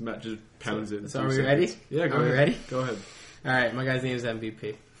 So Matt just pounds it. in So 2 are we seconds. ready? Yeah, go Are we ahead. ready? Go ahead. All right, my guy's name is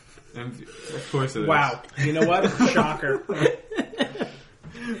MVP. And of course it is. Wow. You know what? Shocker.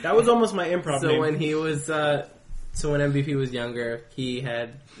 That was almost my improv So name. when he was, so when MVP was younger, he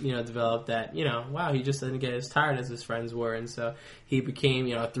had, developed that, wow, he just didn't get as tired as his friends were, and so he became,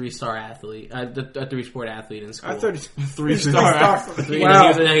 a 3-star athlete, a 3-sport athlete in school. I thought 3-star. Wow. He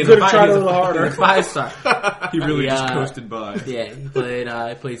was Could have tried a little harder. 5-star. He really Yeah. just coasted by. Yeah,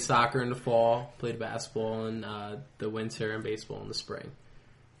 he played soccer in the fall, played basketball in the winter, and baseball in the spring.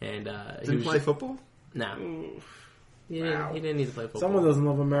 And he didn't was play football. No, he Wow. didn't need to play football. Someone doesn't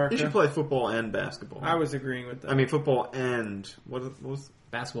love You America. should play football and basketball. I was agreeing with that. I mean, football and what was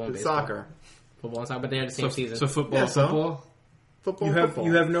Basketball and baseball. soccer? Football and soccer, but they had the same season. So football, Yeah, so? football. Football.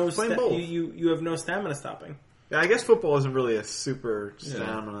 you have no Playing both. you have no stamina stopping. Yeah, I guess football isn't really a super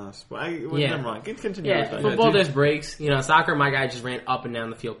stamina sport. Yeah. Never mind. Continue Yeah, with that. football dude. there's breaks. Soccer, my guy just ran up and down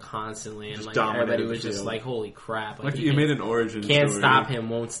the field constantly, and Just like dominated everybody the was just field. like, "Holy crap!" Like he you made an origin can't story. stop him,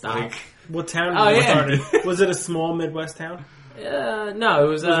 won't stop. Like, What town? Oh, was it yeah. started? Was it a small Midwest town? No, it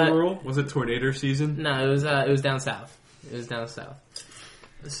was Was it rural? was it tornado season? no, it was down south. It was down south.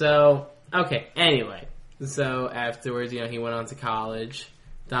 So okay. Anyway, so afterwards, he went on to college,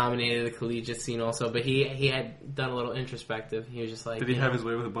 dominated the collegiate scene also, but he had done a little introspective. He was just like, Did he have his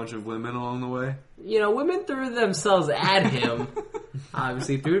way with a bunch of women along the way? women threw themselves at him.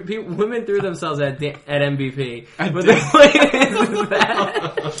 Obviously, women threw themselves at MVP. But the point is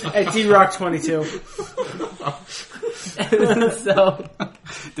that At T-Rock 22. so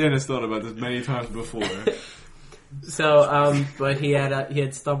Dan has thought about this many times before. but he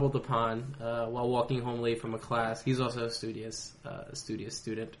had stumbled upon while walking home late from a class. He's also a studious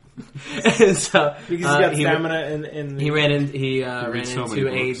student. And so Because he's got stamina and he ran reads so many into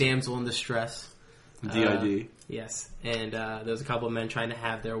a books. damsel in distress. DID. Yes, and there was a couple of men trying to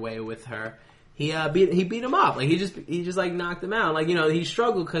have their way with her. He beat him up. Like he just like knocked him out. Like he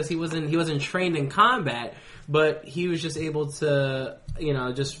struggled because he wasn't trained in combat, but he was just able to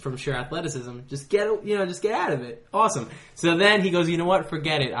just from sheer athleticism just get out of it. Awesome. So then he goes, you know what?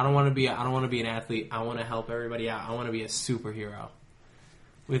 Forget it. I don't want to be an athlete. I want to help everybody out. I want to be a superhero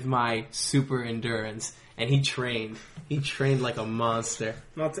with my super endurance. And he trained like a monster.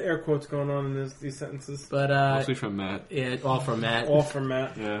 lots of air quotes going on in these sentences. But Mostly from Matt. yeah, all from Matt. All from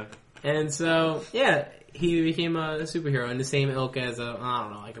Matt. Yeah. And so, yeah, he became a superhero in the same ilk as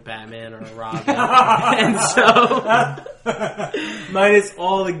like a Batman or a Robin. And so, Minus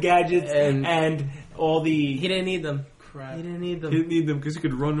all the gadgets And- and all the he didn't need them. crap. He didn't need them. He didn't need them because he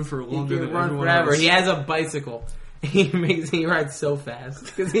could run for He longer can than run everyone forever. else. He has a bicycle. He rides so fast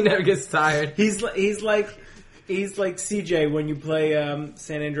because he never gets tired. He's like CJ when you play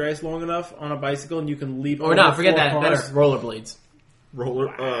San Andreas long enough on a bicycle and you can leap. Or over no, forget 4 that. cars. Better rollerblades. Roller.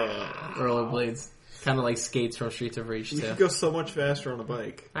 Rollerblades, kind of like skates from Streets of Rage You too. could go so much faster on a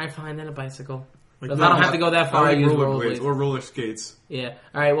bike. I find that a bicycle. Like, If I don't have to go that far, I like use rollerblades rollerblades. or roller skates. Yeah.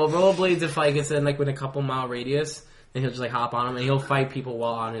 All right. Well, rollerblades, if like it's in like within a couple mile radius, then he'll just like hop on them and he'll fight people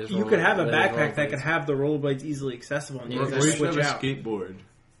while on his. You could have a his backpack that rollerblades. could have the rollerblades easily accessible, and you Yeah, can Or just you should switch have a out. skateboard.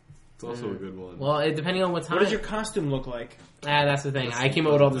 It's also a good one. Well, depending on what time. What does your costume look like? That's the thing. I came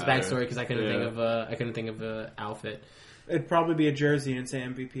up with all this Doesn't matter. backstory because I couldn't Yeah. think of a outfit, It'd probably be a jersey and say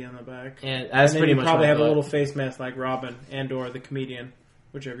MVP on the back. and that's and then pretty you much. probably what I have a thought. little face mask like Robin and/or the comedian,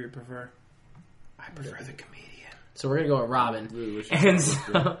 whichever you prefer. I prefer the comedian. So we're gonna go with Robin, Really wish and you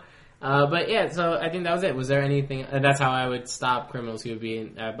so. But yeah, so I think that was it. Was there anything? That's how I would stop criminals. He would be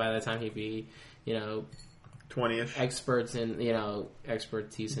by the time he'd be, 20-ish. experts in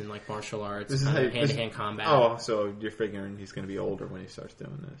expertise in like martial arts, This is how you- hand-to-hand combat. Oh, so you're figuring he's going to be older when he starts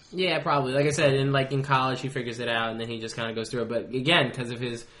doing this. Yeah, probably. Like I said, in college he figures it out, and then he just kind of goes through it. But again, because of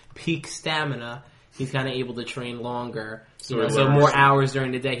his peak stamina, he's kind of able to train longer. So he So learns. more hours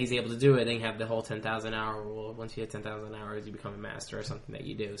during the day, he's able to do it. Then you have the whole 10,000 hour rule. Once you hit 10,000 hours, you become a master or something that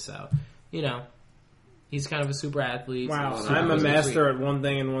you do. So, he's kind of a super athlete. Wow, super I'm a athlete. master at one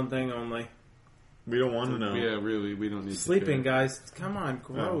thing and one thing only. We don't want to know. Yeah, really, we don't need Sleeping, to care. guys. Come on,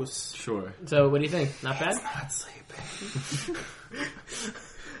 gross. Sure. So, what do you think? Not bad. Not sleeping.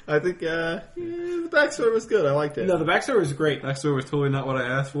 I think the backstory was good. I liked it. No, the backstory was great. Backstory was totally not what I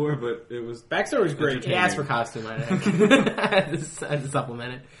asked for, but it was. Backstory was great. He asked for costume. I had to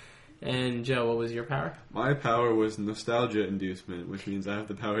supplement it. And Joe, what was your power? My power was nostalgia inducement, which means I have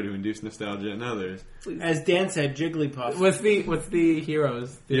the power to induce nostalgia in others. As Dan said, Jigglypuff. What's the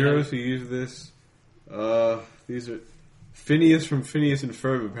heroes? Heroes who use this, these are Phineas from Phineas and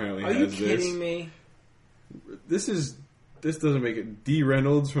Ferb apparently Are has you this. kidding me? This doesn't make it. D.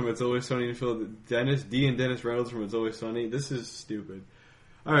 Reynolds from It's Always Sunny in Philadelphia. D and Dennis Reynolds from It's Always Sunny. This is stupid.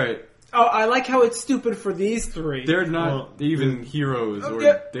 All right, Oh, I like how it's stupid for these three. they're not even heroes, or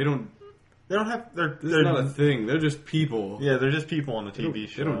yeah. they don't. They don't have. They're They're not a thing. They're just people. Yeah, they're just people on the TV They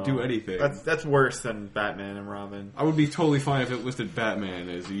show. don't do anything. That's worse than Batman and Robin. I would be totally fine if it listed Batman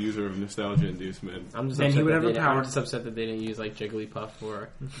as a user of nostalgia inducement. I'm just Then upset he would that have a power. I'm just upset that they didn't use like Jigglypuff or.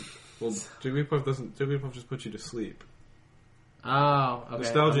 Well, Jigglypuff doesn't. Jigglypuff just puts you to sleep. Oh, okay.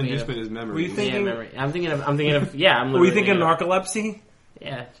 Nostalgia I'm thinking inducement is memory. Were you of- thinking- yeah, memory. I'm thinking of. Yeah, I'm. Were you literally thinking of- narcolepsy?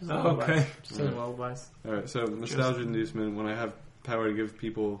 Yeah, just Oh, lullabies. okay. Just thinking lullabies. All right, so nostalgia inducement. When I have power to give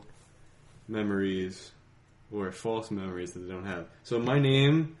people memories or false memories that they don't have. So my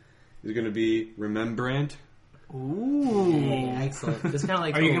name is going to be Remembrant. Ooh. Hey, excellent. It's kind of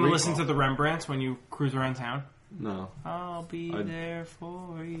like. Are you going to Total listen to Recall. the Rembrandts when you cruise around town? No, I'll be I'd- there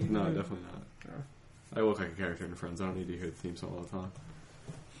for you. no, definitely not. I look like a character in Friends. I don't need to hear the theme song all the time.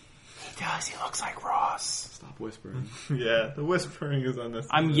 He does. He looks like Ross. Stop whispering. Yeah, the whispering is unnecessary.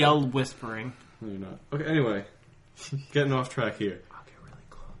 I'm yelled whispering. No, you're not. Okay, anyway, getting off track here. I'll get really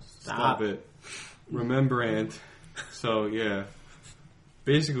close. Stop it. Remembrant. So, yeah.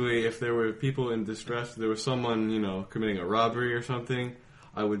 Basically, if there were people in distress, there was someone, committing a robbery or something,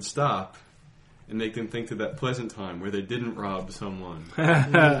 I would stop and make them think to that pleasant time where they didn't rob someone.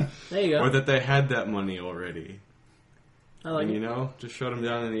 There you go. Or that they had that money already. I like And, it. just shut them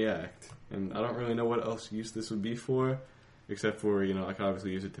down in the act. And I don't really know what else use this would be for, except for, I could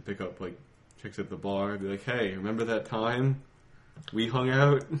obviously use it to pick up, chicks at the bar. Be like, hey, remember that time we hung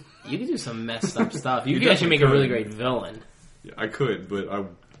out? You could do some messed up stuff. You You could actually make a definitely really could. great villain. Yeah, I could, but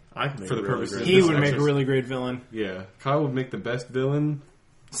I can make For the it really purposes- great. He This would make a exercise- really great villain. yeah, Kyle would make the best villain.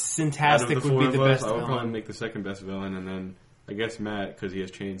 Out of Syntastic the would four be of the us, best I would probably villain. make the second best villain, and then I guess Matt because he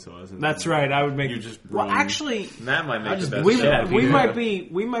has chainsaws. And That's right. I would make. You just well, run. actually, Matt might I'll make the just best. we shit out of villain.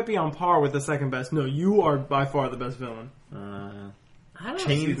 we might be on par with the second best. No, you are by far the best villain, I don't know.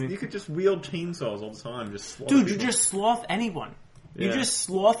 Chains. me. You could just wield chainsaws all the time. Just slow dude. You people. just sloth anyone. You Yeah. just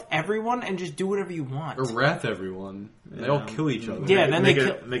sloth everyone and just do whatever you want. or wrath everyone. They all kill each other. Yeah, then make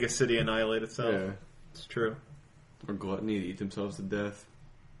they a, make a city annihilate itself. Yeah. It's true. Or gluttony to eat themselves to death.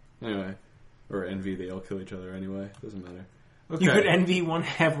 Anyway, or envy, they all kill each other anyway. Doesn't matter. Okay. You could envy one,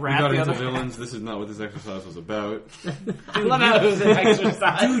 have We wrath got the into other. villains. This is not what this exercise was about. I love how it was an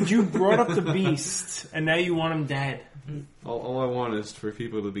exercise. Dude, you brought up the beast, and now you want him dead. All I want is for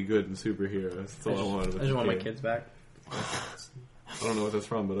people to be good and superheroes. That's all I want. I just want my kids back. I don't know what that's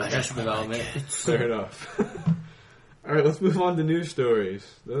from, but okay. Arrested Development. Fair enough. Alright, let's move on to news stories.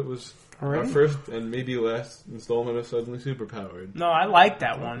 That was our Already? first and maybe last installment of Suddenly Superpowered. No, I like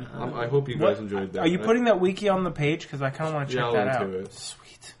that one. I hope you guys enjoyed that. Are you putting that wiki on the page? Because I kind of want to check Yeah, I'll that link out. to it.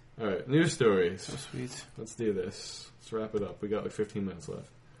 Sweet. Alright, news stories. So sweet. Let's do this. Let's wrap it up. We got 15 minutes left.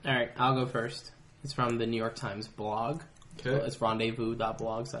 All right, I'll go first. It's from the New York Times blog. Okay. It's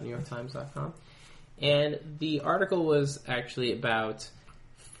rendezvous.blogs.newyorktimes.com. And the article was actually about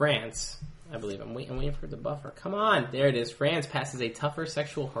France. I believe I'm waiting for the buffer. Come on, there it is. France passes a tougher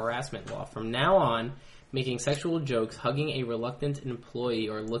sexual harassment law. From now on, making sexual jokes, hugging a reluctant employee,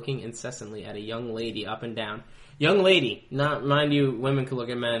 or looking incessantly at a young lady up and down. Young lady, not mind you, women can look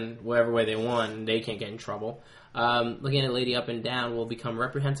at men whatever way they want, and they can't get in trouble. Looking at a lady up and down will become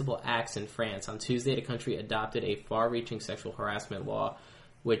reprehensible acts in France. On Tuesday, the country adopted a far-reaching sexual harassment law,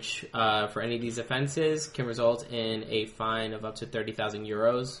 which, for any of these offenses, can result in a fine of up to 30,000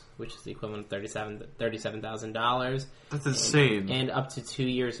 euros, which is the equivalent of $37,000, That's insane. and up to 2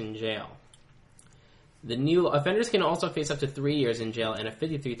 years in jail. The new offenders can also face up to 3 years in jail and a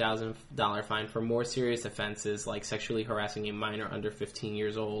 $53,000 fine for more serious offenses like sexually harassing a minor under 15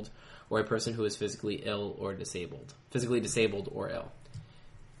 years old or a person who is physically ill or disabled. Physically disabled or ill.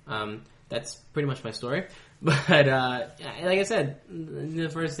 That's pretty much my story. But, like I said, the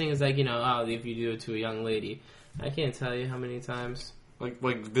first thing is like, if you do it to a young lady, I can't tell you how many times. Like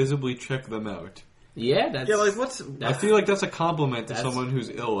visibly check them out. Yeah, that's... Yeah, like what's I feel like that's a compliment to That's- someone who's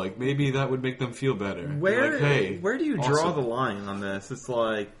ill. Like maybe that would make them feel better. where? Like, hey, where do you draw awesome. the line on this? It's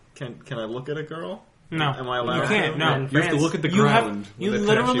like, can I look at a girl? No. Am I allowed? You can't, to? no. In You have to France, look at the You ground. have you when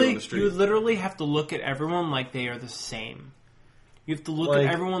they pass you on the street. literally have to look at everyone like they are the same. You have to look Like,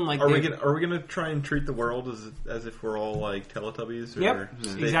 at everyone like are we gonna try and treat the world as if we're all like Teletubbies? Or Yep,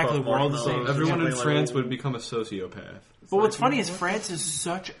 Stay exactly, Puft we're all the same. Marshmallows or Everyone in something like France that? would become a sociopath. But what's funny is France is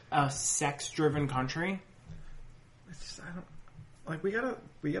such a sex-driven country. It's just, I don't like. We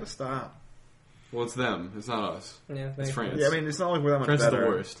gotta stop. Well, it's them. It's not us. Yeah, It's thanks. France. Yeah, I mean, it's not like we're that much France better. is the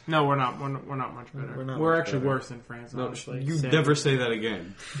worst. No, we're not. We're not much better. We're not We're much actually better. worse than France, No, honestly. you Sadly. never say that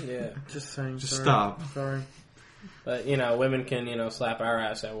again. Yeah. Just saying. Just sorry. stop. Sorry. But, women can, slap our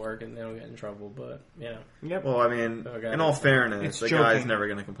ass at work and they don't get in trouble. But, Yep. Well, I mean, Okay. in all fairness, It's the joking. guy's never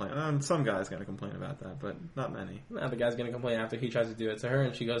going to complain. Some guy's going to complain about that, but not many. now the guy's going to complain after he tries to do it to her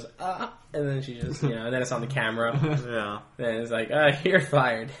and she goes, and then she just, and then it's on the camera. Yeah. Then it's like, you're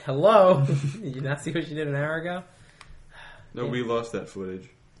fired. Hello? Did you not see what you did an hour ago? No, we lost that footage.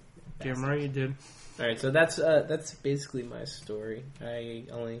 Damn right you did. Alright, so that's basically my story. I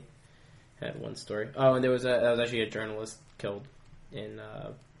only had one story. Oh, and that was actually a journalist killed in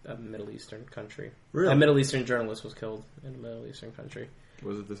a Middle Eastern country. Really? A Middle Eastern journalist was killed in a Middle Eastern country.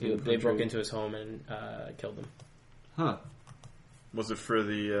 Was it the They same country? broke into his home and killed him. Huh. Was it for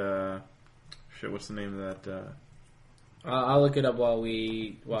the what's the name of that? I'll look it up while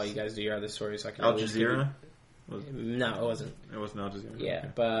you guys do your other stories. So I can Al at least give you- Jazeera? No, it wasn't. It wasn't Al Jazeera. Yeah, Okay.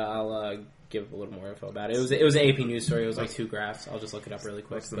 but I'll give a little more info about it. It was an AP news story. It was like 2 graphs. I'll just look it up really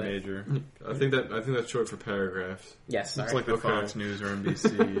quick. What's the but- major? I think that's short for paragraphs. Yes, sorry. It's like the Okay. Fox News or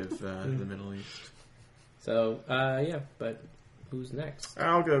NBC of the Middle East. So, yeah, but who's next?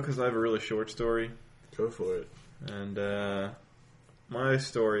 I'll go because I have a really short story. Go for it. And my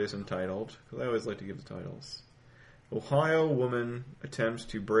story is entitled, because I always like to give the titles, Ohio woman attempts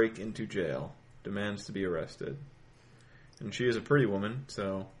to break into jail, demands to be arrested. And she is a pretty woman,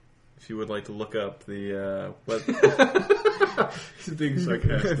 so if you would like to look up the He's being if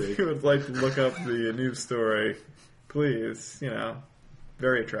sarcastic. you would like to look up the news story, please,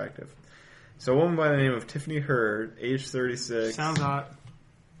 very attractive. So a woman by the name of Tiffany Hurd, age 36. Sounds hot.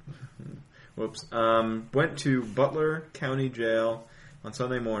 Whoops. Went to Butler County Jail on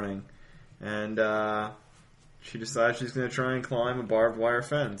Sunday morning, and she decided she's going to try and climb a barbed wire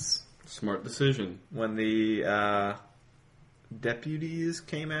fence. Smart decision. When the deputies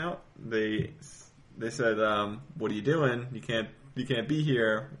came out, they said, "What are you doing? You can't be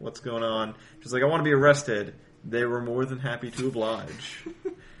here. What's going on?" She's like, "I want to be arrested." They were more than happy to oblige.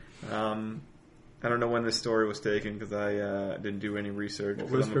 I don't know when this story was taken because I didn't do any research. What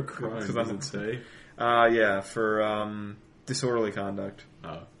was her crime? Does it say? Yeah, for disorderly conduct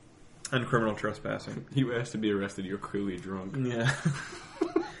Oh. and criminal trespassing. You asked to be arrested. You're clearly drunk. Yeah.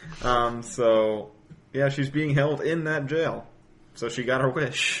 So, yeah, she's being held in that jail. So she got her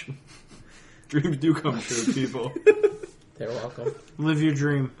wish. Dreams do come true, people. They're welcome. Live your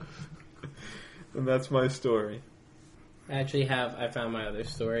dream. And that's my story. I found my other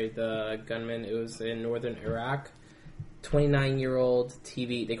story. The gunman, it was in northern Iraq. 29-year-old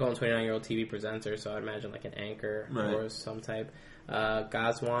TV, they call him 29-year-old TV presenter, so I'd imagine like an anchor Right. or some type.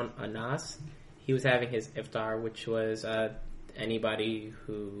 Ghazwan Anas, he was having his iftar, which was anybody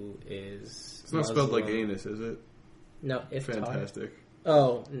who is It's not spelled like Muslim. anus, is it? No, iftar. Fantastic.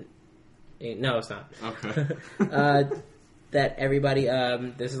 Oh, no, it's not. Okay. That everybody,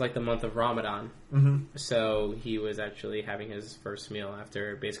 this is like the month of Ramadan. Mm-hmm. So he was actually having his first meal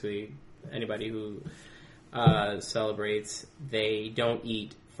after basically anybody who celebrates, they don't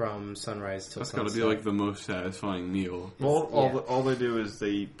eat from sunrise till That's got sunset. to be like the most satisfying meal. All they do is they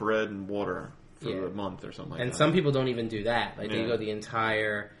eat bread and water for Yeah. a month or something like And that. some people don't even do that. Like they Yeah. go the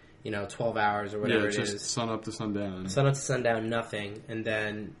entire, 12 hours or whatever Yeah, it it's just is. sun up to sundown. Sun up to sundown, nothing. And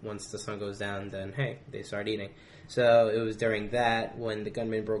then once the sun goes down, then hey, they start eating. So it was during that when the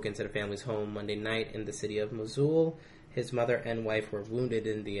gunman broke into the family's home Monday night in the city of Mosul. His mother and wife were wounded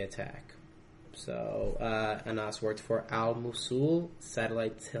in the attack. So Anas worked for Al Mosul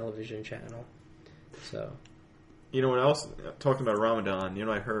satellite television channel. So You know what else? Talking about Ramadan,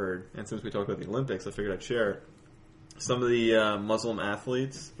 I heard, and since we talked about the Olympics, I figured I'd share it. Some of the Muslim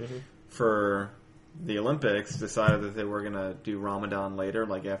athletes for the Olympics decided that they were going to do Ramadan later,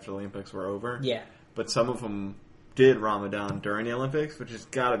 like after the Olympics were over. yeah, But some of them did Ramadan during the Olympics, which has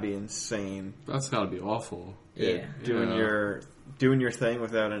got to be insane. That's got to be awful. yeah. Doing your thing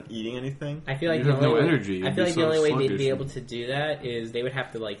without eating anything. I feel like You the have only no way, energy. I You'd feel be like the so only way they'd sluggish. be able to do that is they would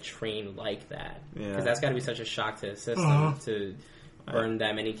have to like train like that because Yeah. that's got to be such a shock to the system to burn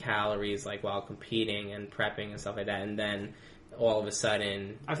that many calories like while competing and prepping and stuff like that, and then all of a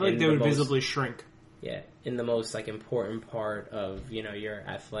sudden, I feel like in they the would most- visibly shrink. in the most like important part of your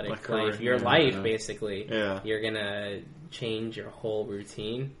athletic Like life, career, your yeah, life yeah. basically. Yeah. You're gonna change your whole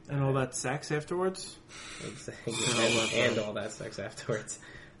routine. And all that sex afterwards. Exactly. and all that sex afterwards.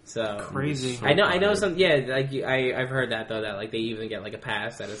 So Crazy. So I know tired. some. Yeah, like I've heard that though. That like they even get like a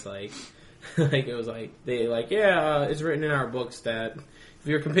pass that is like, like it was like they like it's written in our books that if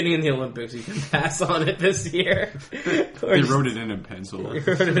you're competing in the Olympics, you can pass on it this year. Or They just- wrote it in pencil. wrote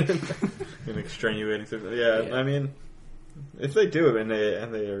it in- An extenuating circumstance. Yeah. I mean, if they do it and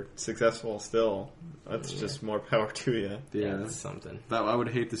they are successful still, that's just more power to you. Yeah, that's something. that I would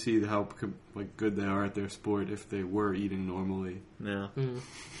hate to see how like good they are at their sport if they were eating normally. Yeah.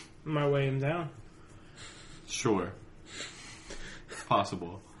 My way him down. Sure,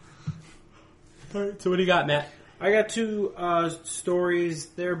 possible. All right, so what do you got, Matt? I got two stories.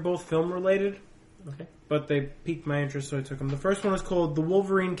 They're both film related, Okay. but they piqued my interest, so I took them. The first one is called The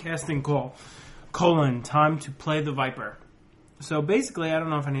Wolverine Casting Call, Time to Play the Viper. So basically, I don't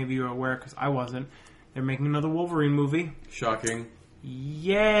know if any of you are aware, because I wasn't, they're making another Wolverine movie. Shocking.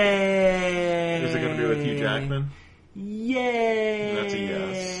 Yay! Is it going to be with Hugh Jackman? Yay! That's a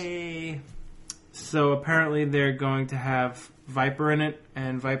yes. So apparently they're going to have Viper in it,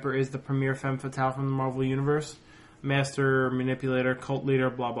 and Viper is the premier femme fatale from the Marvel Universe. Master, manipulator, cult leader,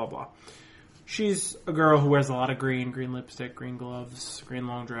 blah, blah, blah. She's a girl who wears a lot of green lipstick, green gloves, green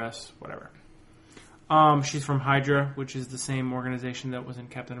long dress, whatever. She's from Hydra, which is the same organization that was in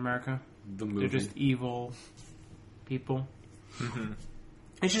Captain America. The movie. They're just evil people. Mm-hmm.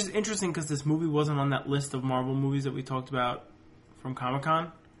 It's just interesting because this movie wasn't on that list of Marvel movies that we talked about from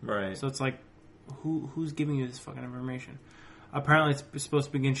Comic-Con. Right. So it's like, who's giving you this fucking information? Apparently it's supposed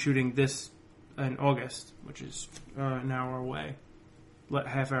to begin shooting this in August, which is an hour away.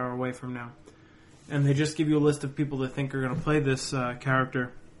 Half hour away from now. And they just give you a list of people that think are going to play this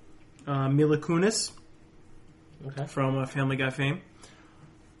character. Mila Kunis Okay. from Family Guy fame.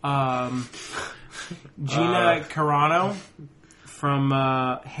 Gina Carano from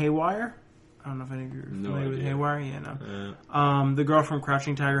Haywire. I don't know if any of you are No familiar with idea. Haywire. Yeah, no. The girl from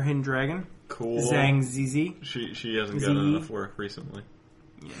Crouching Tiger, Hidden Dragon. Cool. Zhang Zizi. She hasn't Z. gotten enough work recently.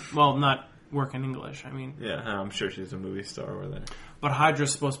 Yeah. Well, not work in English. I mean, Yeah, I'm sure she's a movie star over there. but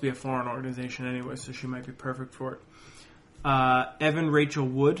Hydra's supposed to be a foreign organization anyway, so she might be perfect for it. Evan Rachel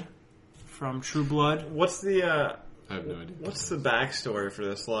Wood from True Blood. What's the I have no idea. what's the backstory for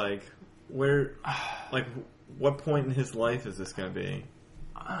this? Like, where, like, what point in his life is this going to be?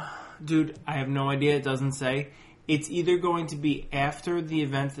 Dude, I have no idea. It doesn't say. It's either going to be after the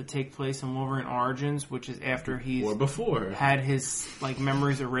events that take place in Wolverine Origins, which is after he's Or before. had his like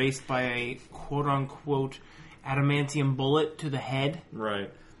memories erased by a quote-unquote adamantium bullet to the head.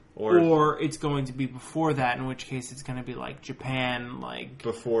 Right. Or it's going to be before that, in which case it's going to be like Japan, like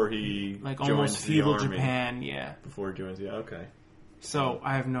before he almost joins the feudal army. Japan, yeah. Before he joins, yeah, okay. So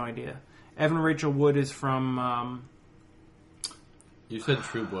I have no idea. Evan Rachel Wood is from You said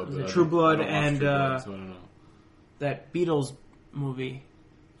True Blood. But True Blood I don't watch and, True Blood, so I don't know. that Beatles movie,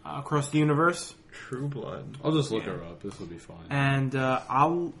 Across the Universe, True Blood. I'll just look Yeah. her up. This will be fine. and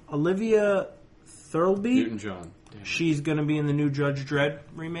Olivia Thirlby. Newton-John. She's going to be in the new Judge Dredd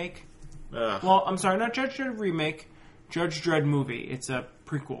remake. Ugh. Well, I'm sorry, not Judge Dredd remake, Judge Dredd movie. It's a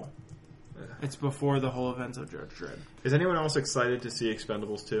prequel. It's before the whole events of Judge Dredd. Is anyone else excited to see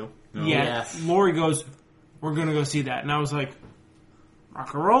Expendables 2? No. Yeah, Yes. Lori goes, we're going to go see that. And I was like,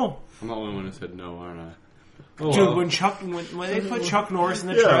 rock and roll. I'm the only one who said no, aren't I? Dude, well. when they put Chuck Norris in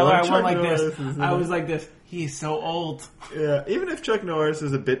the Yeah, trailer, when I Chuck went like Norris this. is in I it. was like this. He's so old. Yeah, even if Chuck Norris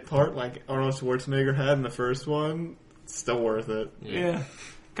is a bit part like Arnold Schwarzenegger had in the first one, it's still worth it. Yeah.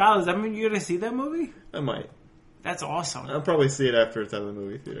 Kyle, does that mean you're going to see that movie? I might. That's awesome. I'll probably see it after it's out of the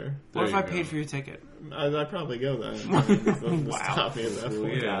movie theater. What if There I you go. paid for your ticket? I'd probably go then. Nothing to Wow. stop me at that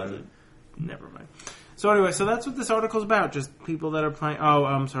point. Yeah. Never mind. So anyway, so that's what this article's about. Just people that are playing... Oh,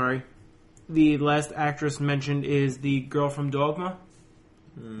 I'm sorry. The last actress mentioned is the girl from Dogma.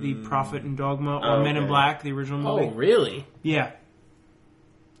 The Prophet in Dogma. Or Oh, Men in okay. Black, the original movie. Oh, really? Yeah.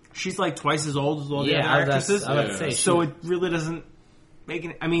 She's like twice as old as all the Yeah, other I was actresses. about to Yeah. say. So it really doesn't make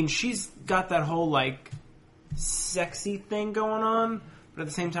it... I mean, she's got that whole, like, sexy thing going on. But at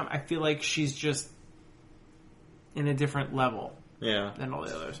the same time, I feel like she's just in a different level Yeah. than all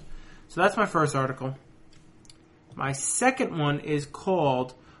the others. So that's my first article. My second one is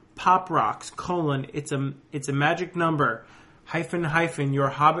called Pop Rocks, it's a magic number, -- your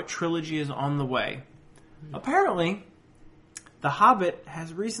Hobbit trilogy is on the way. Apparently, The Hobbit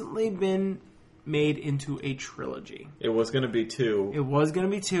has recently been made into a trilogy. It was going to be 2. It was going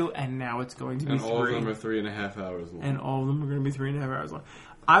to be 2, and now it's going to be And all of 3. them are 3.5 hours long. And all of them are going to be 3.5 hours long.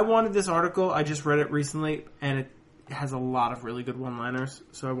 I wanted this article. I just read it recently, and it has a lot of really good one-liners,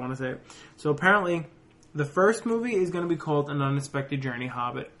 so I want to say it. So apparently, the first movie is going to be called An Unexpected Journey,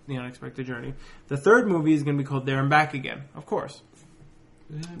 Hobbit, The Unexpected Journey. The third movie is going to be called There and Back Again, of course.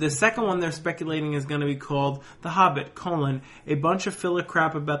 The second one they're speculating is going to be called The Hobbit, a bunch of filler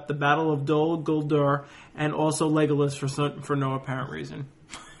crap about the Battle of Dol Guldur, and also Legolas for no apparent reason.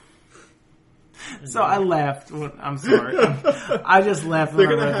 So I laughed. I'm sorry. I just laughed when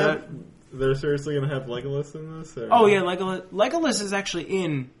I read that. They're seriously going to have Legolas in this? Or? Oh, yeah, Legolas is actually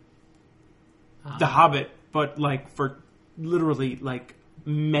in The Hobbit, but, like, for literally, like,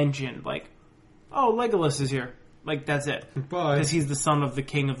 mentioned. Like, oh, Legolas is here. Like, that's it. Bye. Because he's the son of the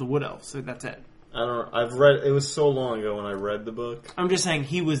king of the Wood Elves, so that's it. I don't know. I've read... It was so long ago when I read the book. I'm just saying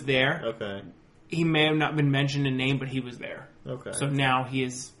he was there. Okay. He may have not been mentioned in name, but he was there. Okay. So now he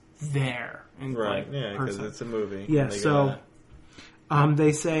is there. In, right, like, yeah, because person. it's a movie. Yeah, so...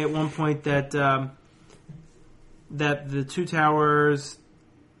 they say at one point that that the Two Towers...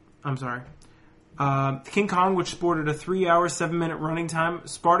 I'm sorry. King Kong, which sported a 3-hour, 7-minute running time.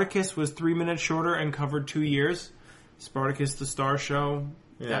 Spartacus was 3 minutes shorter and covered 2 years. Spartacus, the Star Show.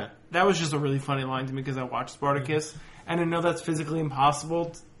 Yeah. That was just a really funny line to me because I watched Spartacus. And I know that's physically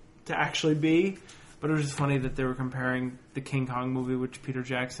impossible to actually be. But it was just funny that they were comparing the King Kong movie, which Peter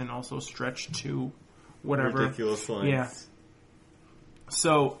Jackson also stretched to whatever. Ridiculous lengths. Yeah.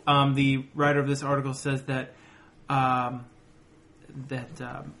 So the writer of this article says that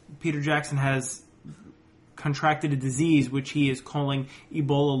Peter Jackson has contracted a disease which he is calling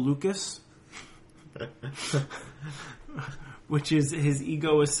Ebola Lucas, which is his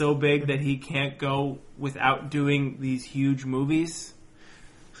ego is so big that he can't go without doing these huge movies.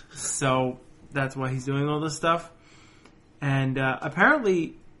 So that's why he's doing all this stuff. And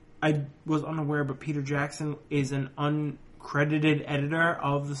apparently, I was unaware, but Peter Jackson is an uncredited editor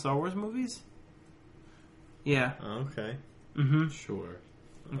of the Star Wars movies. Yeah. Okay. Mm-hmm. Sure.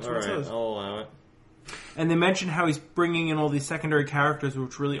 That's All what it right, says. I'll allow it. And they mention how he's bringing in all these secondary characters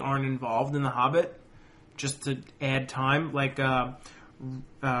which really aren't involved in The Hobbit, just to add time, like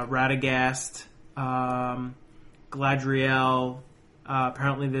Radagast, Galadriel.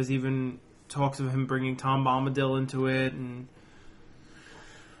 Apparently, there's even talks of him bringing Tom Bombadil into it, and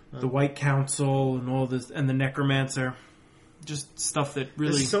the White Council, and all this, and the Necromancer. Just stuff that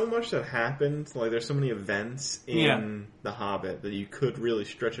really... There's so much that happened. Like, there's so many events in The Hobbit that you could really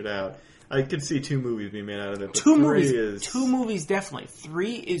stretch it out. I could see 2 movies being made out of it. But Two three movies, definitely.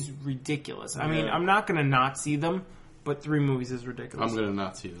 3 is ridiculous. I mean, I'm not going to not see them, but 3 movies is ridiculous. I'm going to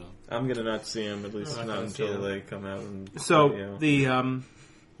not see them. I'm going to not see them, at least I'm not not gonna see until them. they come out. And, So, you know.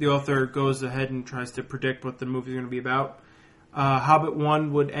 the author goes ahead and tries to predict what the movie is going to be about. Hobbit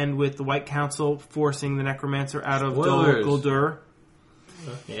 1 would end with the White Council forcing the Necromancer out of Dol Spoilers. Guldur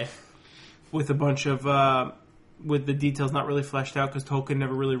Yeah. with a bunch of... with the details not really fleshed out because Tolkien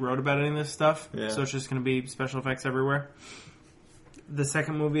never really wrote about any of this stuff. Yeah. So it's just going to be special effects everywhere. The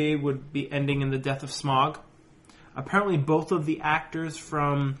second movie would be ending in the death of Smaug. Apparently both of the actors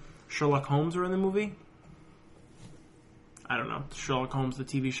from Sherlock Holmes are in the movie. I don't know. Sherlock Holmes, the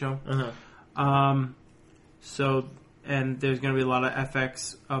TV show. Uh-huh. And there's going to be a lot of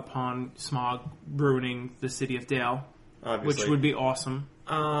FX upon Smaug ruining the city of Dale, Obviously. which would be awesome.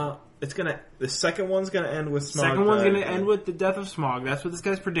 It's gonna. The second one's gonna end with Smaug. Second one's going to dying. end with the death of Smaug. That's what this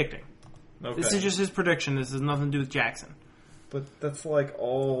guy's predicting. Okay. This is just his prediction. This has nothing to do with Jackson. But that's like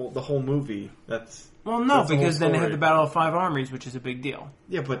the whole movie. That's Well, no, That's the whole because then they have story. the Battle of Five Armies, which is a big deal.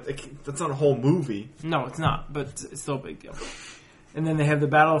 yeah, but that's not a whole movie. No, it's not, but it's still a big deal. And then they have the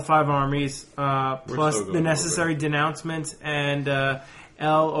Battle of Five Armies, plus still going the necessary denouncement and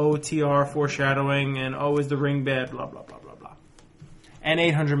LOTR foreshadowing, and is the ring bad, blah, blah, blah, blah, blah. And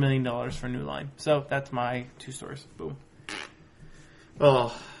 $800 million for New Line. So that's my 2 stories. Boom.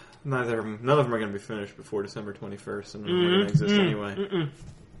 Well, none of them are going to be finished before December 21st, and they're going to exist anyway.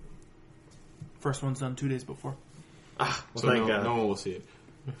 First one's done 2 days before. Well, So thank God. no one will see it.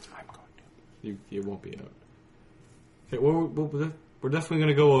 I'm going to. It won't be out. Okay, we're definitely going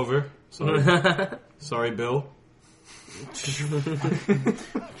to go over. Sorry, Bill.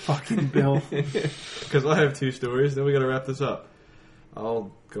 Fucking Bill. Because I have 2 stories, then we got to wrap this up.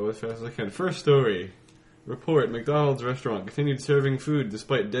 I'll go as fast as I can. First story. Report, McDonald's restaurant continued serving food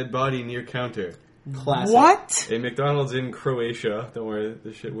despite dead body near counter. Classic. What? A McDonald's in Croatia. Don't worry,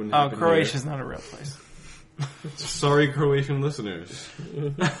 this shit wouldn't happen Croatia's not a real place. here. Sorry, Croatian listeners.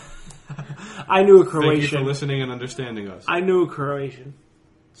 I knew a Thank you for Croatian. listening and understanding us. I knew a Croatian.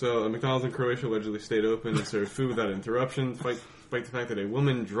 So, a McDonald's in Croatia allegedly stayed open and served food without interruption, despite the fact that a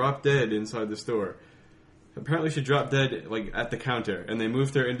woman dropped dead inside the store. Apparently she dropped dead like at the counter, and they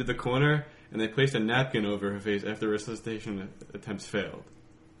moved her into the corner, and they placed a napkin over her face after resuscitation attempts failed.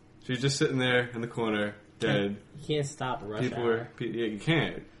 She was just sitting there in the corner, dead. You can't stop rush People hour. yeah, you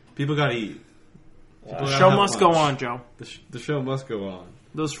can't. People gotta eat. People The gotta show have must go lunch. on, Joe. The show must go on.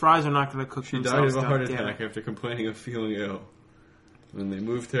 Those fries are not going to cook She died themselves. of a heart goddammit. attack after complaining of feeling ill. When they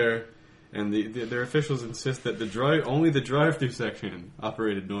moved her, and their officials insist that only the drive-thru section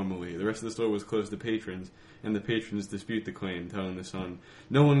operated normally. The rest of the store was closed to patrons, and the patrons dispute the claim, telling the Sun,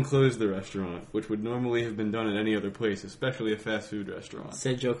 "No one closed the restaurant, which would normally have been done at any other place, especially a fast food restaurant."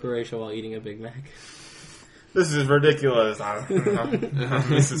 Said Joe Croatia while eating a Big Mac. This is ridiculous.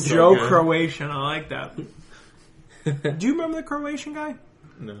 This is so Joe good. Croatian. I like that. Do you remember the Croatian guy?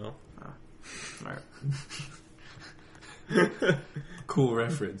 No. All right. Cool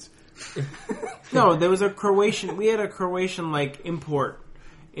reference. No, there was a Croatian. We had a Croatian import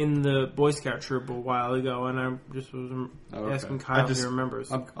in the Boy Scout troop a while ago, and I just was asking Kyle if he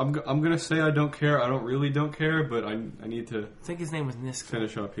remembers. I'm gonna say I don't care. I don't care, but I need to I think his name was Niska.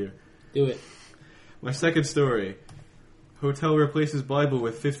 finish up here. Do it. My second story: hotel replaces Bible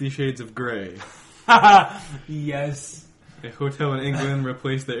with 50 Shades of Grey. Yes. A hotel in England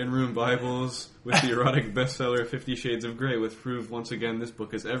replaced the in-room Bibles with the erotic bestseller 50 Shades of Grey, which proved once again this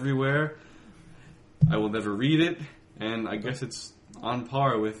book is everywhere. I will never read it, and I guess it's on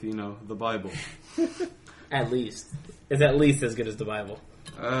par with, the Bible. At least. It's at least as good as the Bible.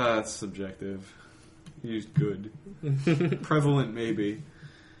 That's subjective. Used good. Prevalent, maybe.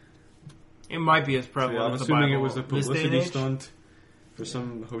 It might be as So, prevalent I'm as the assuming Bible it was a this day and publicity age. stunt for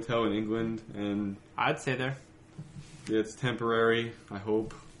some hotel in England, and I'd say there. it's temporary, I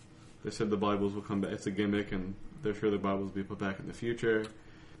hope. They said the Bibles will come back. It's a gimmick, and they're sure the Bibles will be put back in the future.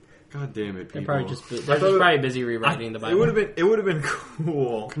 God damn it, They're people. probably busy rewriting the Bible. It would have been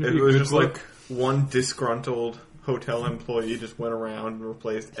cool if Couldn't it be a was good just book. one disgruntled hotel employee just went around and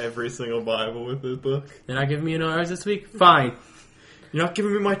replaced every single Bible with this book. They're not giving me no hours this week? Fine. You're not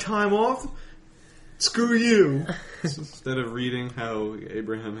giving me my time off? Screw you. Instead of reading how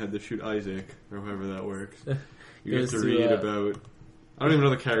Abraham had to shoot Isaac, or however that works, you get Goes to to, read about... I don't even know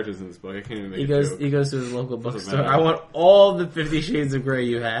the characters in this book. I can't even make He a goes joke. to his local bookstore. matter. I want all the 50 Shades of Grey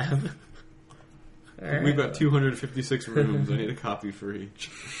you have. We've got 256 rooms. I need a copy for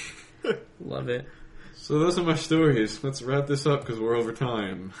each. Love it. So those are my stories. Let's wrap this up because we're over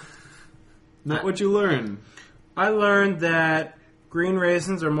time. Not what you learn. I learned that green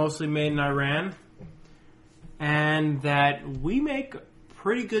raisins are mostly made in Iran, and that we make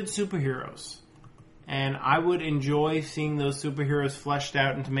pretty good superheroes. And I would enjoy seeing those superheroes fleshed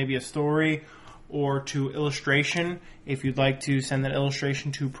out into maybe a story or to illustration. If you'd like to send that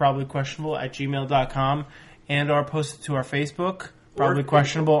illustration to probablyquestionable@gmail.com and or post it to our Facebook, Probably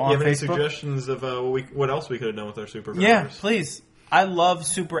Questionable on You have any Facebook. suggestions of what else we could have done with our superpowers? Yeah, please. I love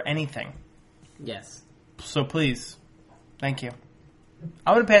super anything. Yes. So please. Thank you.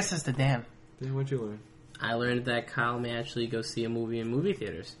 I would have passed this to Dan. Dan, what'd you learn? I learned that Kyle may actually go see a movie in movie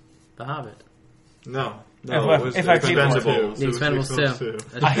theaters. The Hobbit. No. If I pay for it. Expendables. The It was Expendables 2.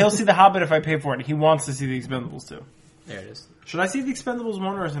 Expendables He'll see The Hobbit if I pay for it. He wants to see The Expendables too. There it is. Should I see The Expendables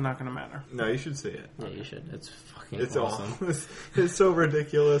 1 or is it not going to matter? No, you should see it. Yeah, you should. It's fucking It's awesome. awesome. It's so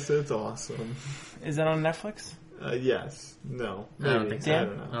ridiculous. It's awesome. Is that on Netflix? Yes. No. I don't Maybe. think so. I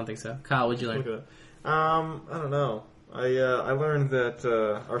don't know. I don't think so. Kyle, what'd you Look learn? it up. I don't know. I learned that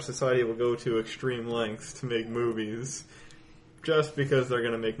our society will go to extreme lengths to make movies just because they're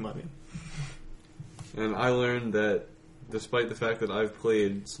going to make money. And I learned that despite the fact that I've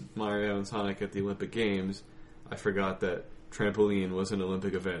played Mario and Sonic at the Olympic Games, I forgot that trampoline was an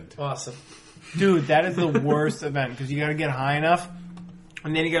Olympic event. Awesome. Dude, that is the worst event because you got to get high enough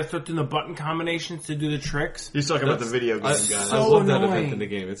and then you got to start doing the button combinations to do the tricks. He's talking about the video game, I, guys. I So love that annoying. event in the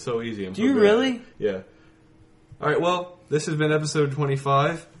game. It's so easy. I'm Do so you good. really? Yeah. All right, well, this has been episode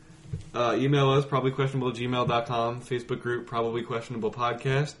 25. Email us, probablyquestionable@gmail.com. Facebook group, Probably Questionable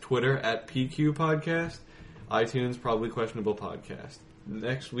Podcast. Twitter, @PQ Podcast. iTunes, Probably Questionable Podcast.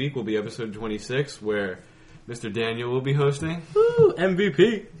 Next week will be episode 26, where Mr. Daniel will be hosting. Woo!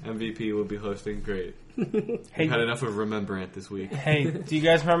 MVP. MVP will be hosting. Great. Hey, I've had enough of Remembrant this week. hey, do you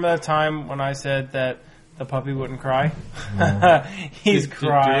guys remember that time when I said that the puppy wouldn't cry? He's Do you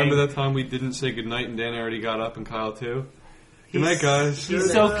crying. remember that time we didn't say goodnight and Dan already got up and Kyle too? Good night, guys. He's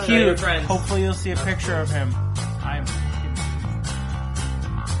so They're cute. friends. Hopefully you'll see a picture of him. I'm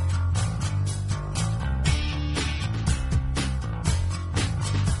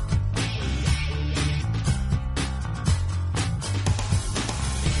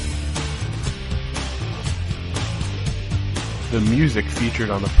The music featured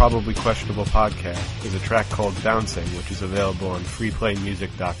on the Probably Questionable podcast is a track called Bouncing, which is available on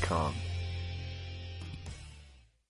freeplaymusic.com.